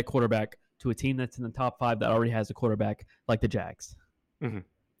Mhm. and get a quarterback to a team that's in the top 5 that already has a quarterback, like the Jags Mhm.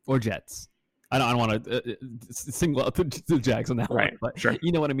 or Jets. I don't want to single out the Jags on that Right, one, but sure.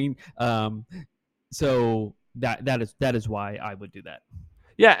 you know what I mean. So that is why I would do that.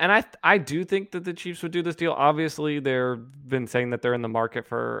 Yeah, and I do think that the Chiefs would do this deal. Obviously, they've been saying that they're in the market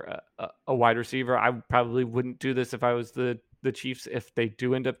for a wide receiver. I probably wouldn't do this if I was the Chiefs if they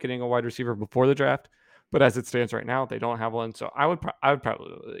do end up getting a wide receiver before the draft. But as it stands right now, they don't have one. So I would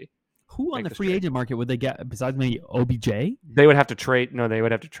probably Who on make the this free trade. agent market would they get besides maybe OBJ? They would have to trade. No, they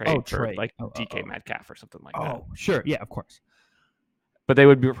would have to trade for trade. like DK Metcalf or something like that. Oh, sure. Yeah, of course. But they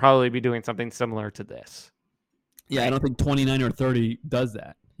would probably be doing something similar to this. Yeah, Right. I don't think 29 or 30 does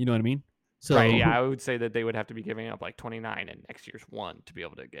that. You know what I mean? So Right, yeah, I would say that they would have to be giving up like 29 in next year's one to be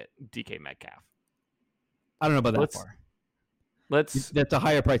able to get DK Metcalf. I don't know about that Let's- far. Let's That's a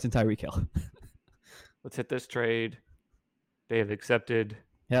higher price than Tyreek Hill. let's hit this trade. They have accepted.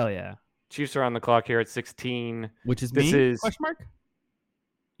 Hell yeah. Chiefs are on the clock here at 16. Which is This me? is- Question mark?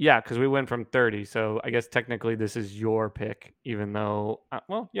 Yeah, because we went from 30, so I guess technically this is your pick, even though,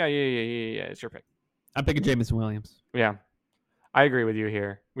 yeah, it's your pick. I'm picking Jameson Williams. Yeah, I agree with you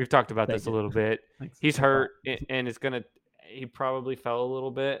here. We've talked about Thank this a you. little bit. Thanks. He's hurt, and he probably fell a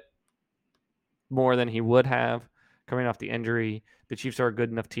little bit more than he would have coming off the injury. The Chiefs are a good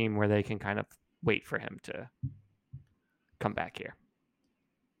enough team where they can kind of wait for him to come back here.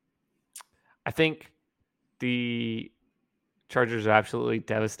 I think the Chargers are absolutely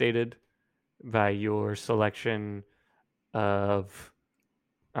devastated by your selection of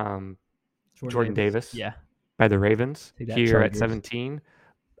Jordan Davis Yeah. by the Ravens Take that, here at Chargers. 17.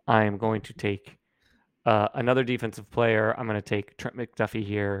 I am going to take another defensive player. I'm going to take Trent McDuffie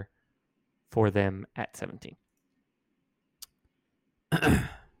here for them at 17.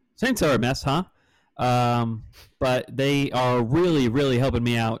 Saints are a mess, huh? But they are really, really helping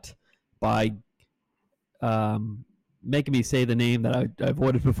me out by making me say the name that I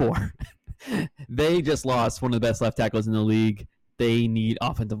avoided before. They just lost one of the best left tackles in the league. They need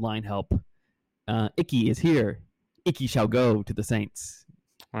offensive line help. Icky is here. Icky shall go to the Saints.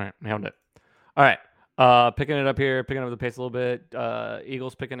 All right, nailed it. All right, picking it up here, picking up the pace a little bit.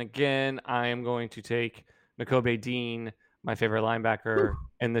 Eagles picking again. I am going to take Nakobe Dean, my favorite linebacker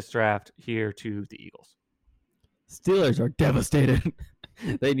in this draft, here to the Eagles. Steelers are devastated.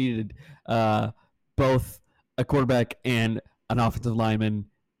 They needed both a quarterback and an offensive lineman,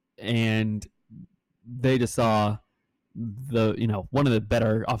 and they just saw one of the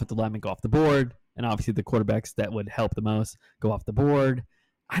better offensive linemen go off the board, and obviously the quarterbacks that would help the most go off the board.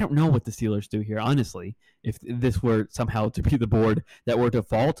 I don't know what the Steelers do here, honestly, if this were somehow to be the board that were to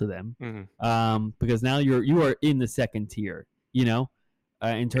fall to them, because now you are in the second tier,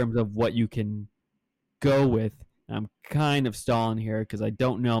 in terms of what you can go with. I'm kind of stalling here because I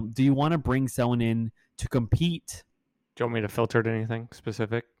don't know. Do you want to bring someone in to compete? Do you want me to filter to anything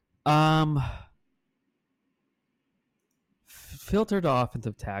specific? Filtered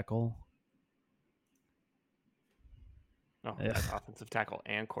offensive tackle. Oh, that's offensive tackle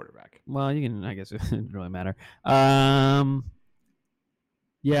and quarterback. Well, you can. I guess it doesn't really matter.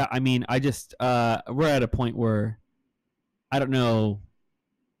 Yeah, I mean, I just we're at a point where I don't know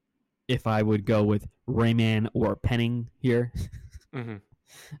if I would go with Rayman or Penning here.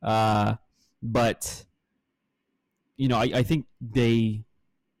 But I think they,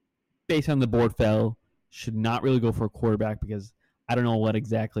 based on the board fell, should not really go for a quarterback because I don't know what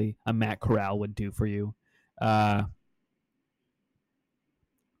exactly a Matt Corral would do for you. I'm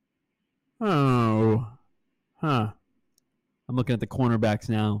looking at the cornerbacks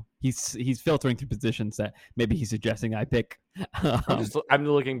now. He's filtering through positions that maybe he's suggesting I pick. I'm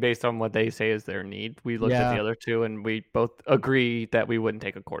looking based on what they say is their need. We looked at the other two, and we both agree that we wouldn't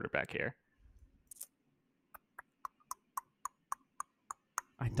take a quarterback here.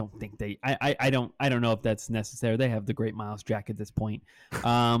 I don't think they. I don't know if that's necessary. They have the great Myles Jack at this point.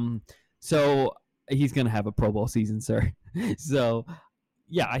 So he's gonna have a Pro Bowl season, sir. So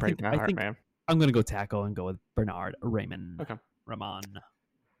yeah, I think man. I'm gonna go tackle and go with Bernard Raymond. Okay. Ramon.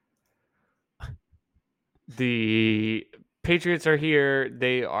 The Patriots are here.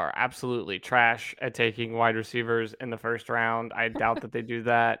 They are absolutely trash at taking wide receivers in the first round. I doubt that they do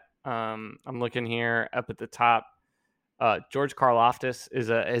that. I'm looking here up at the top. George Karlaftis is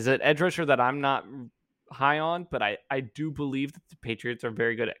an edge rusher that I'm not high on, but I do believe that the Patriots are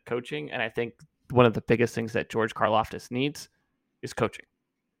very good at coaching, and I think one of the biggest things that George Karlaftis needs is coaching.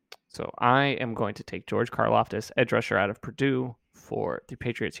 So I am going to take George Karlaftis, edge rusher out of Purdue, for the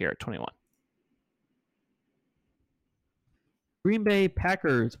Patriots here at 21. Green Bay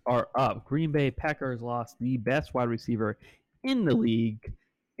Packers are up. Green Bay Packers lost the best wide receiver in the league,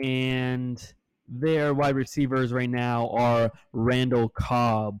 and their wide receivers right now are Randall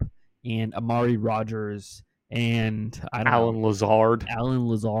Cobb and Amari Rogers and Alan Lazard. Alan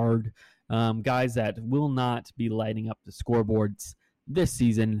Lazard, guys that will not be lighting up the scoreboards this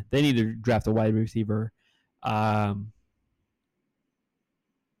season. They need to draft a wide receiver.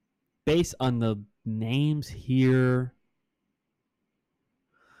 Based on the names here,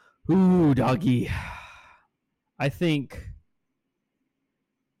 ooh, doggy. I think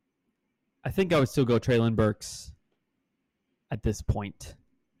I would still go Treylon Burks at this point.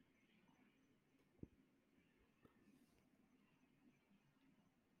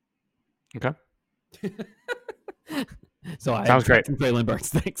 Okay. So I Sounds great. Treylon Burks,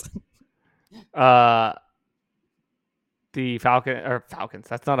 thanks. The Falcons.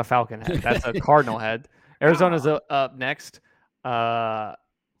 That's not a Falcon head. That's a Cardinal head. Arizona's up next. The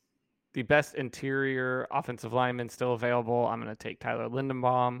best interior offensive lineman still available. I'm going to take Tyler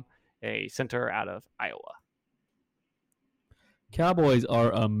Lindenbaum, a center out of Iowa. Cowboys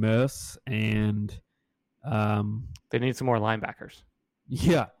are a mess, and they need some more linebackers.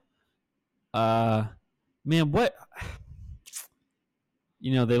 Yeah. Man, what?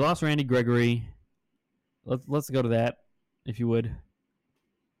 They lost Randy Gregory. Let's go to that, if you would.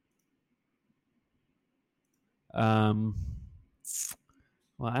 Well,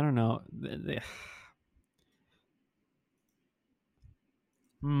 I don't know.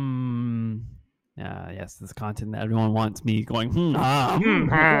 Yes, this content that everyone wants me going.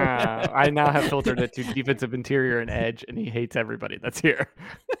 I now have filtered it to defensive interior and edge, and he hates everybody that's here.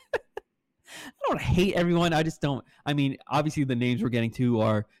 I don't hate everyone. I just don't. I mean, obviously the names we're getting to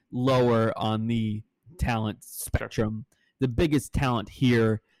are lower on the talent spectrum. Sure. The biggest talent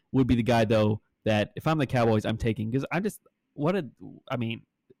here would be the guy, though, that if I'm the Cowboys, I'm taking. Because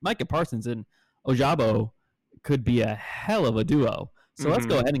Micah Parsons and Ojabo could be a hell of a duo. So let's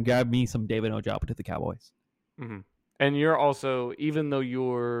go ahead and grab me some David Ojabo to the Cowboys. Mm-hmm. And you're also, even though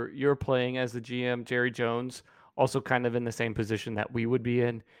you're playing as the GM, Jerry Jones, also kind of in the same position that we would be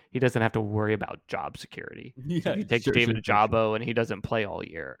in. He doesn't have to worry about job security. Yeah, so if you take David Ojabo and he doesn't play all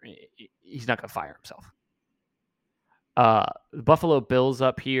year, he's not going to fire himself. The Buffalo Bills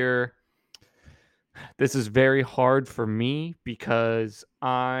up here. This is very hard for me because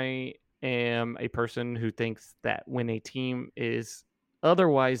I am a person who thinks that when a team is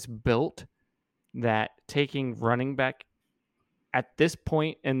otherwise built, that taking running back at this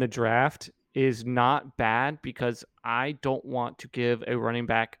point in the draft is not bad because I don't want to give a running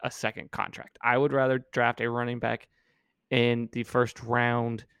back a second contract. I would rather draft a running back in the first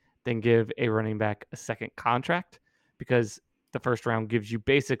round than give a running back a second contract because the first round gives you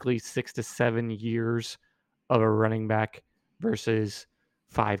basically 6 to 7 years of a running back versus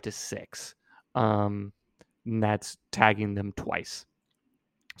 5 to 6. And that's tagging them twice.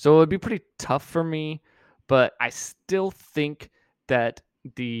 So it would be pretty tough for me, but I still think that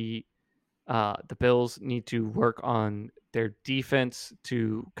the Bills need to work on their defense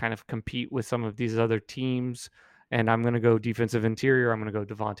to kind of compete with some of these other teams. And I'm going to go defensive interior. I'm going to go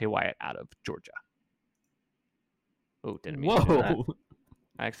Devontae Wyatt out of Georgia. Oh, didn't mean to do that.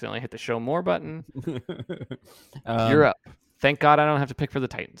 I accidentally hit the show more button. You're up. Thank God I don't have to pick for the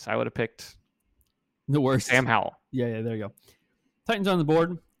Titans. I would have picked the worst. Sam Howell. Yeah, there you go. Titans on the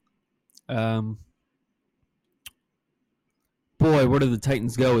board. Boy, where did the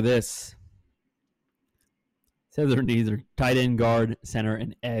Titans go with this? Says their needs are tight end, guard, center,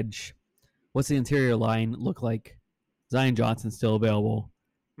 and edge. What's the interior line look like? Zion Johnson still available.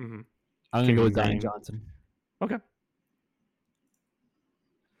 Mm-hmm. I'm going to go with Zion Johnson. Okay.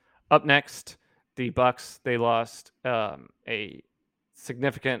 Up next, the Bucks. They lost a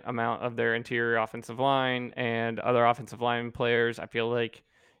significant amount of their interior offensive line and other offensive line players. I feel like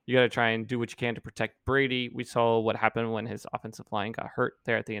you got to try and do what you can to protect Brady. We saw what happened when his offensive line got hurt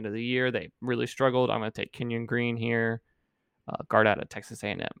there at the end of the year. They really struggled. I'm going to take Kenyon Green here, guard out of Texas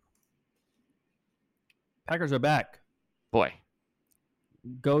A&M. Packers are back. Boy.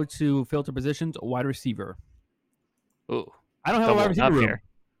 Go to filter positions, wide receiver. Ooh. I don't have a wide receiver room. Here.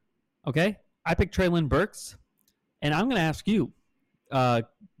 Okay? I picked Treylon Burks, and I'm going to ask you,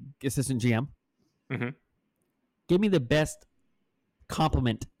 assistant GM, give me the best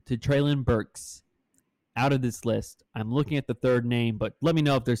compliment to Treylon Burks out of this list. I'm looking at the third name, but let me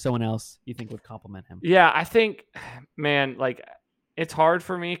know if there's someone else you think would compliment him. Yeah, I think, man, like, it's hard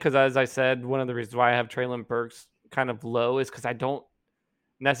for me because, as I said, one of the reasons why I have Treylon Burks kind of low is because I don't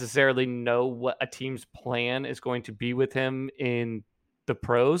necessarily know what a team's plan is going to be with him in the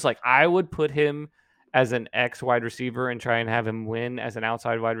pros. Like I would put him as an X wide receiver and try and have him win as an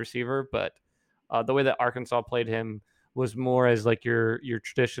outside wide receiver, but the way that Arkansas played him was more as like your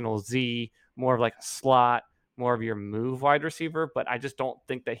traditional Z, more of like a slot, more of your move wide receiver. But I just don't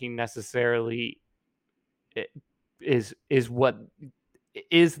think that he necessarily is what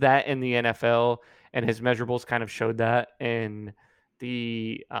is that in the NFL, and his measurables kind of showed that in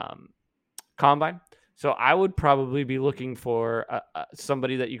the combine. So I would probably be looking for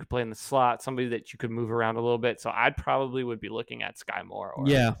somebody that you could play in the slot, somebody that you could move around a little bit. So I'd probably would be looking at Sky Moore or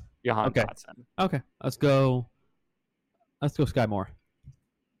Jahan Dotson. Okay, let's go Sky Moore.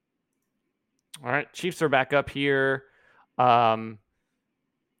 All right, Chiefs are back up here. Man,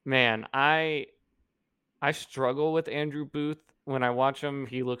 I struggle with Andrew Booth. When I watch him,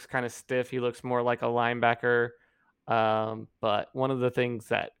 he looks kind of stiff. He looks more like a linebacker. But one of the things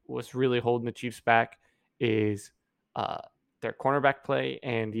that was really holding the Chiefs back is their cornerback play,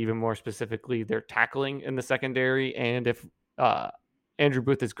 and even more specifically, their tackling in the secondary. And if Andrew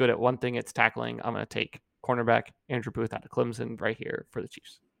Booth is good at one thing, it's tackling. I'm going to take cornerback Andrew Booth out of Clemson right here for the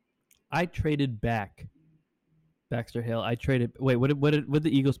Chiefs. I traded back Baxter Hill. What did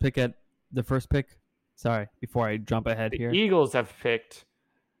the Eagles pick at the first pick? Sorry, before I jump ahead here. The Eagles have picked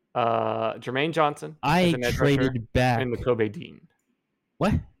Jermaine Johnson. I traded back and Nakobe Dean.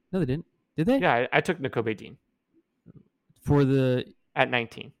 What? No, they didn't. Did they? Yeah, I took Nakobe Dean for the at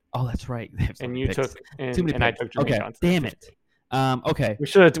 19. Oh, that's right. And you took and I took Jermaine Johnson. Damn it. Okay. We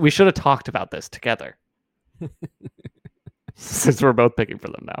should have talked about this together. Since we're both picking for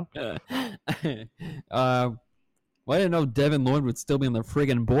them now. Well, I didn't know Devin Lloyd would still be on the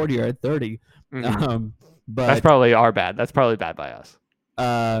friggin' board here at 30. Mm-hmm. But that's probably our bad. That's probably bad by us.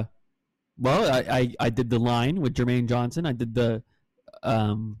 Well, I did the line with Jermaine Johnson. I did the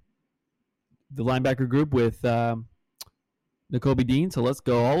linebacker group with Nakobe Dean. So let's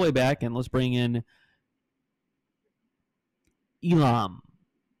go all the way back and let's bring in Elam,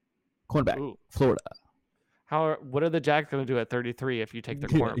 cornerback, Ooh. Florida. What are the Jags going to do at 33 if you take their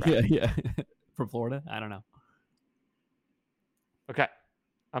cornerback? Yeah. From Florida? I don't know. Okay.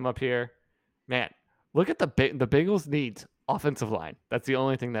 I'm up here. Man, look at the Bengals needs offensive line. That's the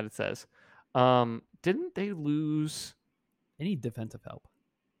only thing that it says. Didn't they lose? They need defensive help.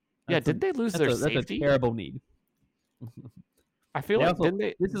 Did they lose their safety? That's a terrible need. I feel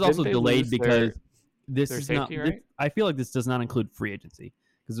this is also delayed because this is not. Right? I feel like this does not include free agency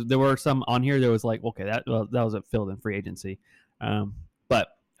because there were some on here. There was like, okay, that was filled in free agency,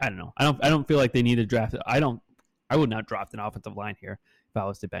 but I don't know. I don't feel like they need to draft it. I would not draft an offensive line here if I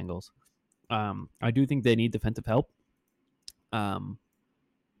was the Bengals. I do think they need defensive help.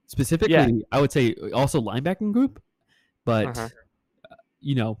 Specifically, I would say also linebacking group, but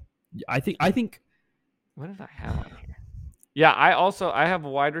I think. What did I have on here? Yeah, I have a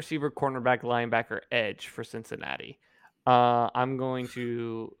wide receiver, cornerback, linebacker, edge for Cincinnati. I'm going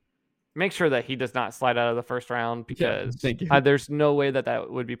to make sure that he does not slide out of the first round because there's no way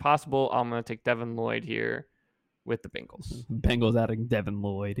that would be possible. I'm going to take Devin Lloyd here with the Bengals. Bengals adding Devin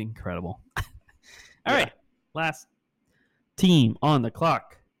Lloyd. Incredible. All right. Last team on the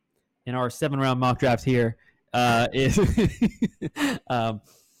clock in our 7-round mock draft here is the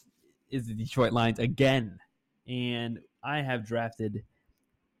Detroit Lions again. And I have drafted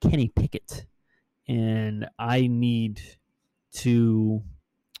Kenny Pickett. And I need to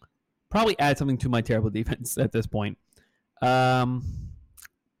probably add something to my terrible defense at this point. Let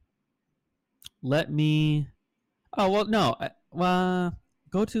me... Oh, well, no.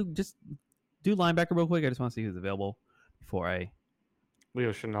 Go to just do linebacker real quick. I just want to see who's available before I...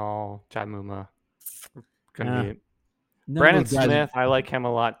 Leo Chenal, Chad Muma. Brandon Smith, I like him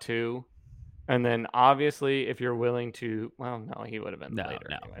a lot too. And then obviously, if you're willing to... Well, no, he would have been later.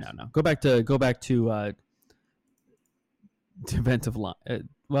 No. Go back to defensive line.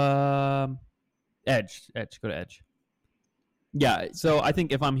 Edge. Go to edge. Yeah, so I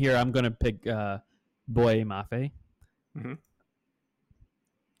think if I'm here, I'm going to pick Boye Mafe. Mm-hmm.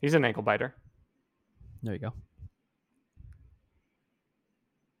 He's an ankle biter. There you go.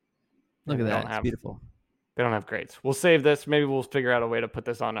 Look at that. It's beautiful. They don't have grades. We'll save this. Maybe we'll figure out a way to put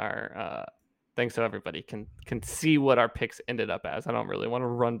this on our thing so everybody can see what our picks ended up as. I don't really want to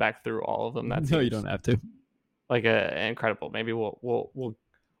run back through all of them. No, you don't have to. Like incredible. Maybe we'll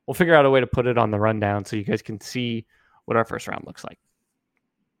figure out a way to put it on the rundown so you guys can see what our first round looks like.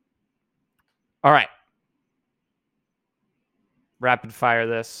 All right. Rapid fire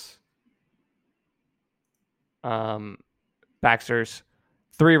this. Baxter's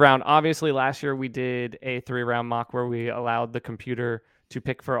 3-round. Obviously, last year we did a 3-round mock where we allowed the computer to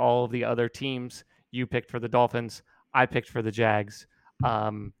pick for all of the other teams. You picked for the Dolphins. I picked for the Jags.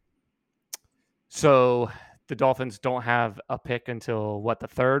 So the Dolphins don't have a pick until the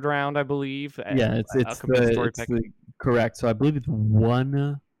 3rd round, I believe. Yeah, it's correct. So I believe it's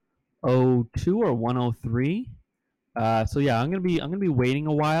 102 or 103. So yeah, I'm gonna be waiting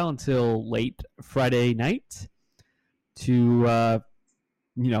a while until late Friday night to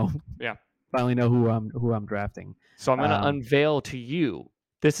finally know who I'm drafting. So I'm gonna unveil to you.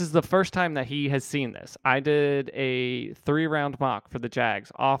 This is the first time that he has seen this. I did a 3-round mock for the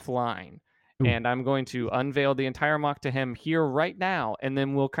Jags offline. Ooh. And I'm going to unveil the entire mock to him here right now, and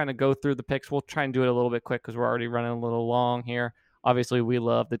then we'll kind of go through the picks. We'll try and do it a little bit quick because we're already running a little long here. Obviously, we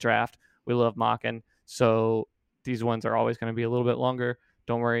love the draft. We love mocking. So these ones are always going to be a little bit longer.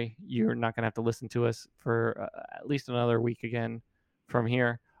 Don't worry. You're not going to have to listen to us for at least another week again from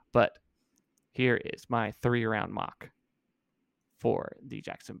here. But here is my 3-round mock for the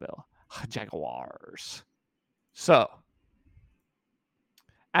Jacksonville Jaguars. So,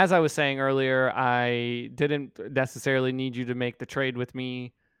 as I was saying earlier, I didn't necessarily need you to make the trade with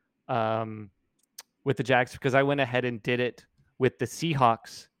me with the Jags because I went ahead and did it with the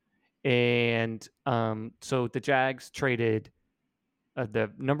Seahawks. And so the Jags traded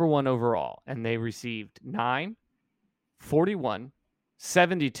the number 1 overall, and they received 9, 41,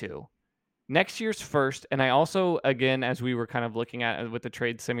 72, next year's first. And I also, again, as we were kind of looking at it with the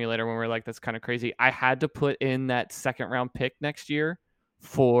trade simulator, when we were like, that's kind of crazy, I had to put in that 2nd round pick next year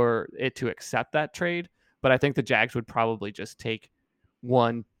for it to accept that trade. But I think the Jags would probably just take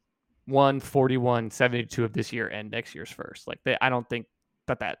 41, 72 of this year and next year's first. Like I don't think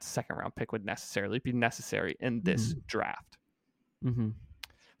that 2nd round pick would necessarily be necessary in this draft. Mm-hmm.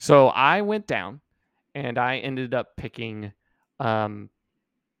 So I went down and I ended up picking I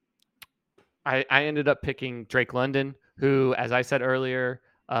ended up picking Drake London, who, as I said earlier,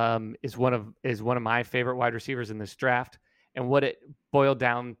 is one of my favorite wide receivers in this draft. And what it boiled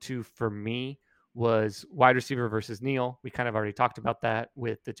down to for me was wide receiver versus Neal. We kind of already talked about that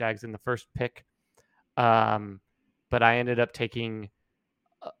with the Jags in the first pick. But I ended up taking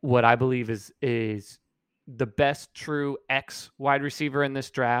what I believe is the best true X wide receiver in this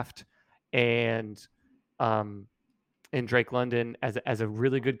draft, and Drake London as a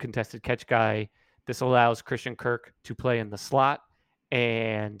really good contested catch guy. This allows Christian Kirk to play in the slot,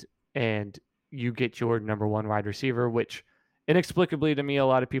 and you get your number 1 wide receiver, which inexplicably to me, a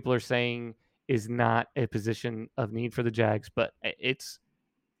lot of people are saying is not a position of need for the Jags, but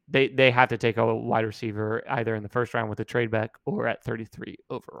they have to take a wide receiver either in the 1st round with a trade back or at 33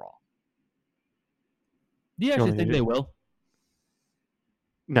 overall. Do you actually think they will?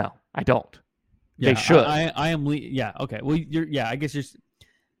 No, I don't. Yeah, they should. I am. Yeah. Okay. Well, I guess you're.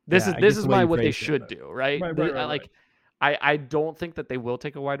 This is what they should do, right? Right. Like, I don't think that they will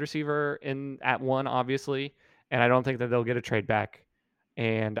take a wide receiver at 1, obviously, and I don't think that they'll get a trade back,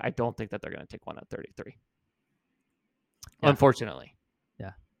 and I don't think that they're going to take one at 33. Yeah. Unfortunately.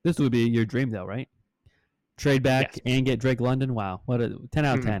 Yeah. This would be your dream, though, right? Trade back and get Drake London. Wow, what a 10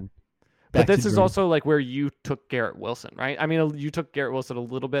 out of 10. But this is also like where you took Garrett Wilson, right? I mean, you took Garrett Wilson a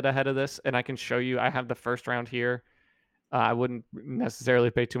little bit ahead of this, and I can show you. I have the 1st round here. I wouldn't necessarily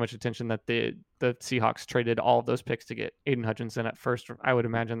pay too much attention that the Seahawks traded all of those picks to get Aiden Hutchinson at 1st. I would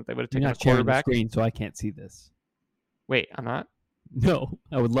imagine that they would have taken a quarterback. Screen, so I can't see this. Wait, I'm not? No,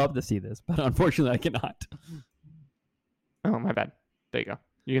 I would love to see this, but unfortunately I cannot. Oh, my bad. There you go.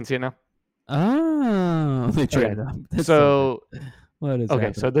 You can see it now? Oh, they traded them. So what is okay,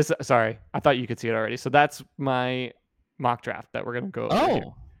 happening? so this, sorry, I thought you could see it already. So that's my mock draft that we're going to go over here.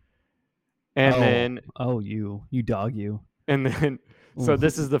 And then you dog you. And then so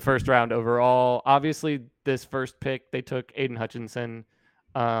this is the 1st round overall. Obviously, this first pick they took Aiden Hutchinson.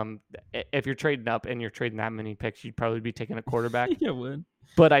 If you're trading up and you're trading that many picks, you'd probably be taking a quarterback. Yeah, would.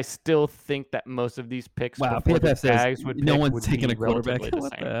 But I still think that most of these picks before the Jags would no one's taking a quarterback.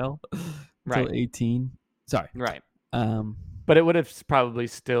 What the hell? Right. Until 18. Sorry. Right. But it would have probably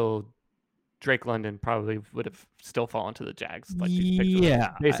still Drake London probably would have still fallen to the Jags. Like these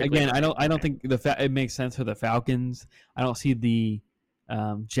picks again, I don't think it makes sense for the Falcons. I don't see the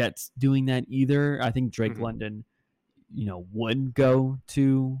Jets doing that either. I think Drake London, would go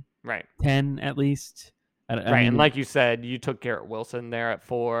to 10 at least. I mean, and like you said, you took Garrett Wilson there at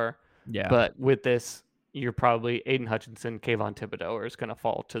 4. Yeah. But with this, you're probably Aiden Hutchinson, Kayvon Thibodeau is going to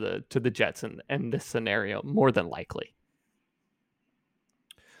fall to the Jets in this scenario more than likely.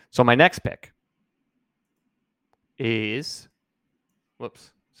 So my next pick is,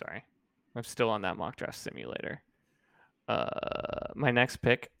 I'm still on that mock draft simulator. my next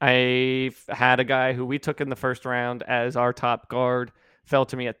pick, I had a guy who we took in the first round as our top guard, fell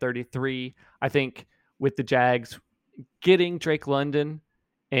to me at 33. I think with the Jags getting Drake London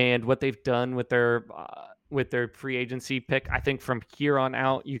and what they've done with their free agency pick, I think from here on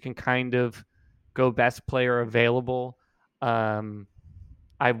out you can kind of go best player available.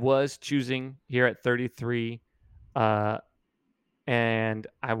 I was choosing here at 33, and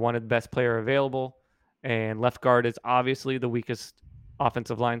I wanted best player available. And left guard is obviously the weakest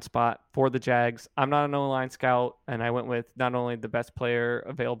offensive line spot for the Jags. I'm not an O-line scout, and I went with not only the best player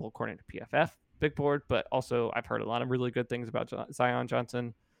available according to PFF Big Board, but also I've heard a lot of really good things about Zion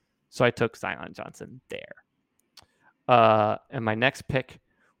Johnson, so I took Zion Johnson there. And my next pick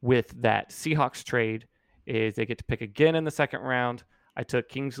with that Seahawks trade is they get to pick again in the second round. I took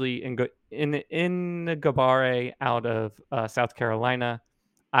Kingsley Ngabare out of South Carolina.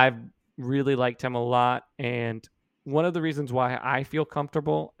 I've really liked him a lot, and one of the reasons why I feel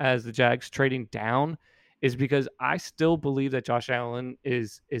comfortable as the Jags trading down is because I still believe that Josh Allen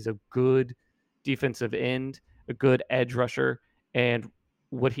is a good defensive end, a good edge rusher, and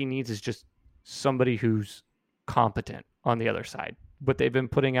what he needs is just somebody who's competent on the other side. What they've been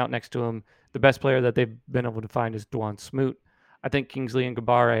putting out next to him, the best player that they've been able to find is Dwan Smoot. I think Kingsley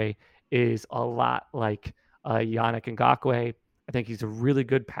Ngabare is a lot like Yannick Ngakoue. I think he's a really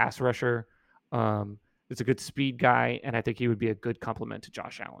good pass rusher. It's a good speed guy, and I think he would be a good complement to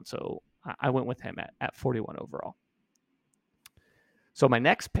Josh Allen. So I went with him at 41 overall. So my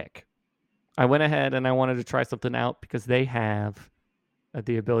next pick, I went ahead and I wanted to try something out because they have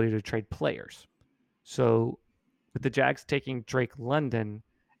the ability to trade players. So with the Jags taking Drake London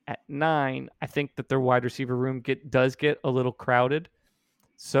at 9, I think that their wide receiver room does get a little crowded.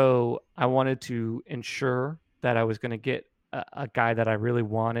 So I wanted to ensure that I was going to get a guy that I really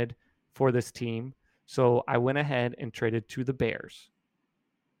wanted for this team. So I went ahead and traded to the Bears.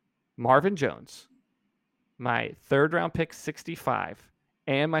 Marvin Jones, my third round pick 65,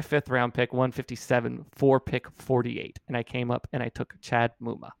 and my fifth round pick 157 for pick 48. And I came up and I took Chad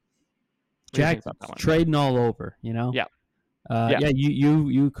Muma. Jack trading all over, you know? Yeah. Yeah,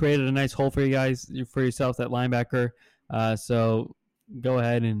 you created a nice hole for you guys, for yourself, that linebacker. So go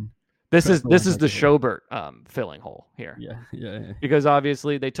ahead and this is the Schobert filling hole here. Yeah. Because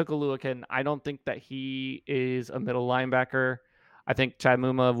obviously they took Oluwakin. I don't think that he is a middle linebacker. I think Chad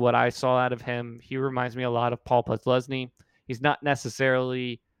Muma, what I saw out of him, he reminds me a lot of Paul Posluszny. He's not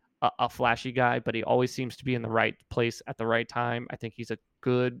necessarily a flashy guy, but he always seems to be in the right place at the right time. I think he's a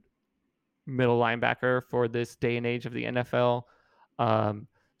good middle linebacker for this day and age of the NFL.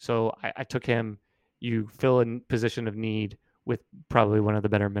 So I took him. You fill in position of need with probably one of the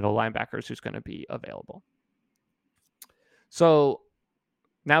better middle linebackers who's going to be available. So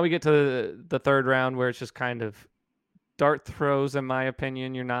now we get to the third round where it's just kind of dart throws, in my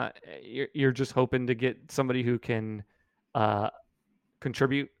opinion. You're just hoping to get somebody who can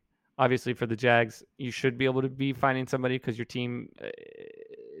contribute. Obviously for the Jags, you should be able to be finding somebody because your team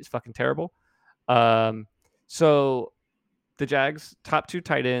is fucking terrible. So the Jags top 2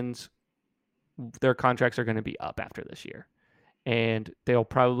 tight ends, their contracts are going to be up after this year. And they'll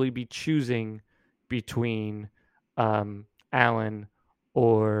probably be choosing between Allen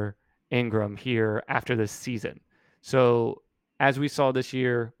or Ingram here after this season. So as we saw this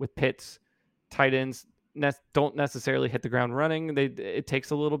year with Pitts, tight ends don't necessarily hit the ground running. It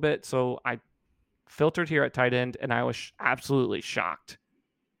takes a little bit. So I filtered here at tight end, and I was absolutely shocked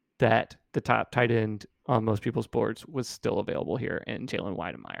that the top tight end on most people's boards was still available here in Jalen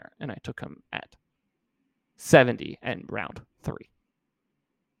Weidemeyer, and I took him at 70 and round 3.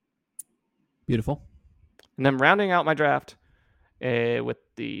 Beautiful. And then rounding out my draft with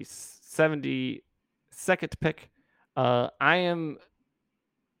the 72nd pick, I am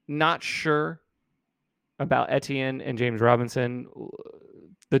not sure about Etienne and James Robinson,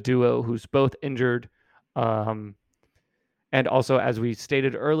 the duo who's both injured. And also, as we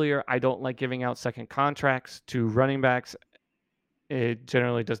stated earlier, I don't like giving out second contracts to running backs. It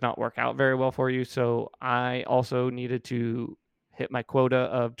generally does not work out very well for you. So I also needed to hit my quota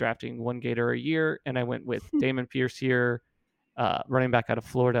of drafting one Gator a year, and I went with Damon Pierce here, running back out of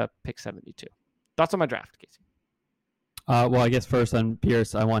Florida, pick 72. Thoughts on my draft, Casey? Well, I guess first on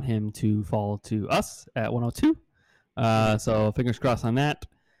Pierce, I want him to fall to us at 102. So fingers crossed on that.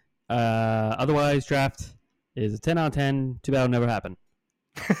 Otherwise, draft is a 10 out of 10. Too bad it'll never happen.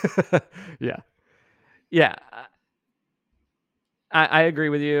 Yeah. I agree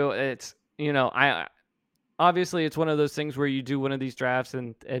with you. It's, I obviously it's one of those things where you do one of these drafts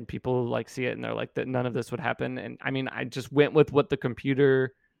and people like see it and they're like that none of this would happen. And I mean, I just went with what the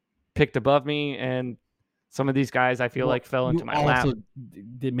computer picked above me, and Some of these guys I feel like fell into my lap. Also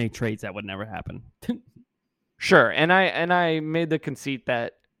did make trades that would never happen. Sure, and I made the conceit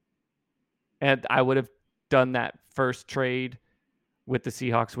that, and I would have done that first trade with the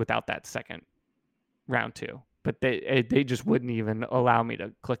Seahawks without that second round 2, but they just wouldn't even allow me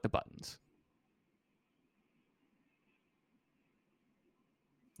to click the buttons.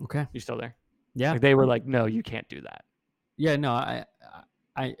 Okay, You still there? yeah. Like, they were like, no, you can't do that. Yeah, no, I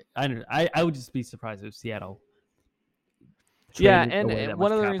would just be surprised if Seattle. Yeah, traded away that and one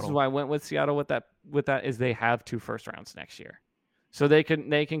much of the capital. reasons why I went with Seattle with that is they have 2 first rounds next year, so they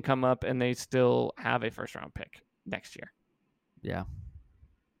can come up and they still have a first round pick next year. Yeah.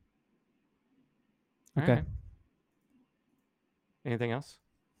 All Okay. right. Anything else?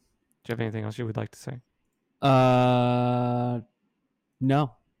 Do you have anything else you would like to say?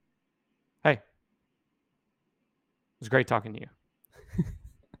 No. Hey, it was great talking to you.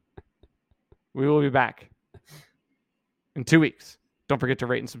 We will be back in 2 weeks. Don't forget to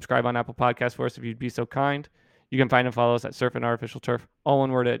rate and subscribe on Apple Podcasts for us if you'd be so kind. You can find and follow us at Surf and Artificial Turf, all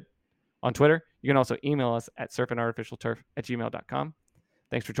one word, on Twitter. You can also email us at surfandartificialturf@gmail.com.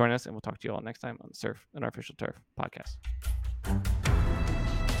 Thanks for joining us, and we'll talk to you all next time on the Surf and Artificial Turf podcast.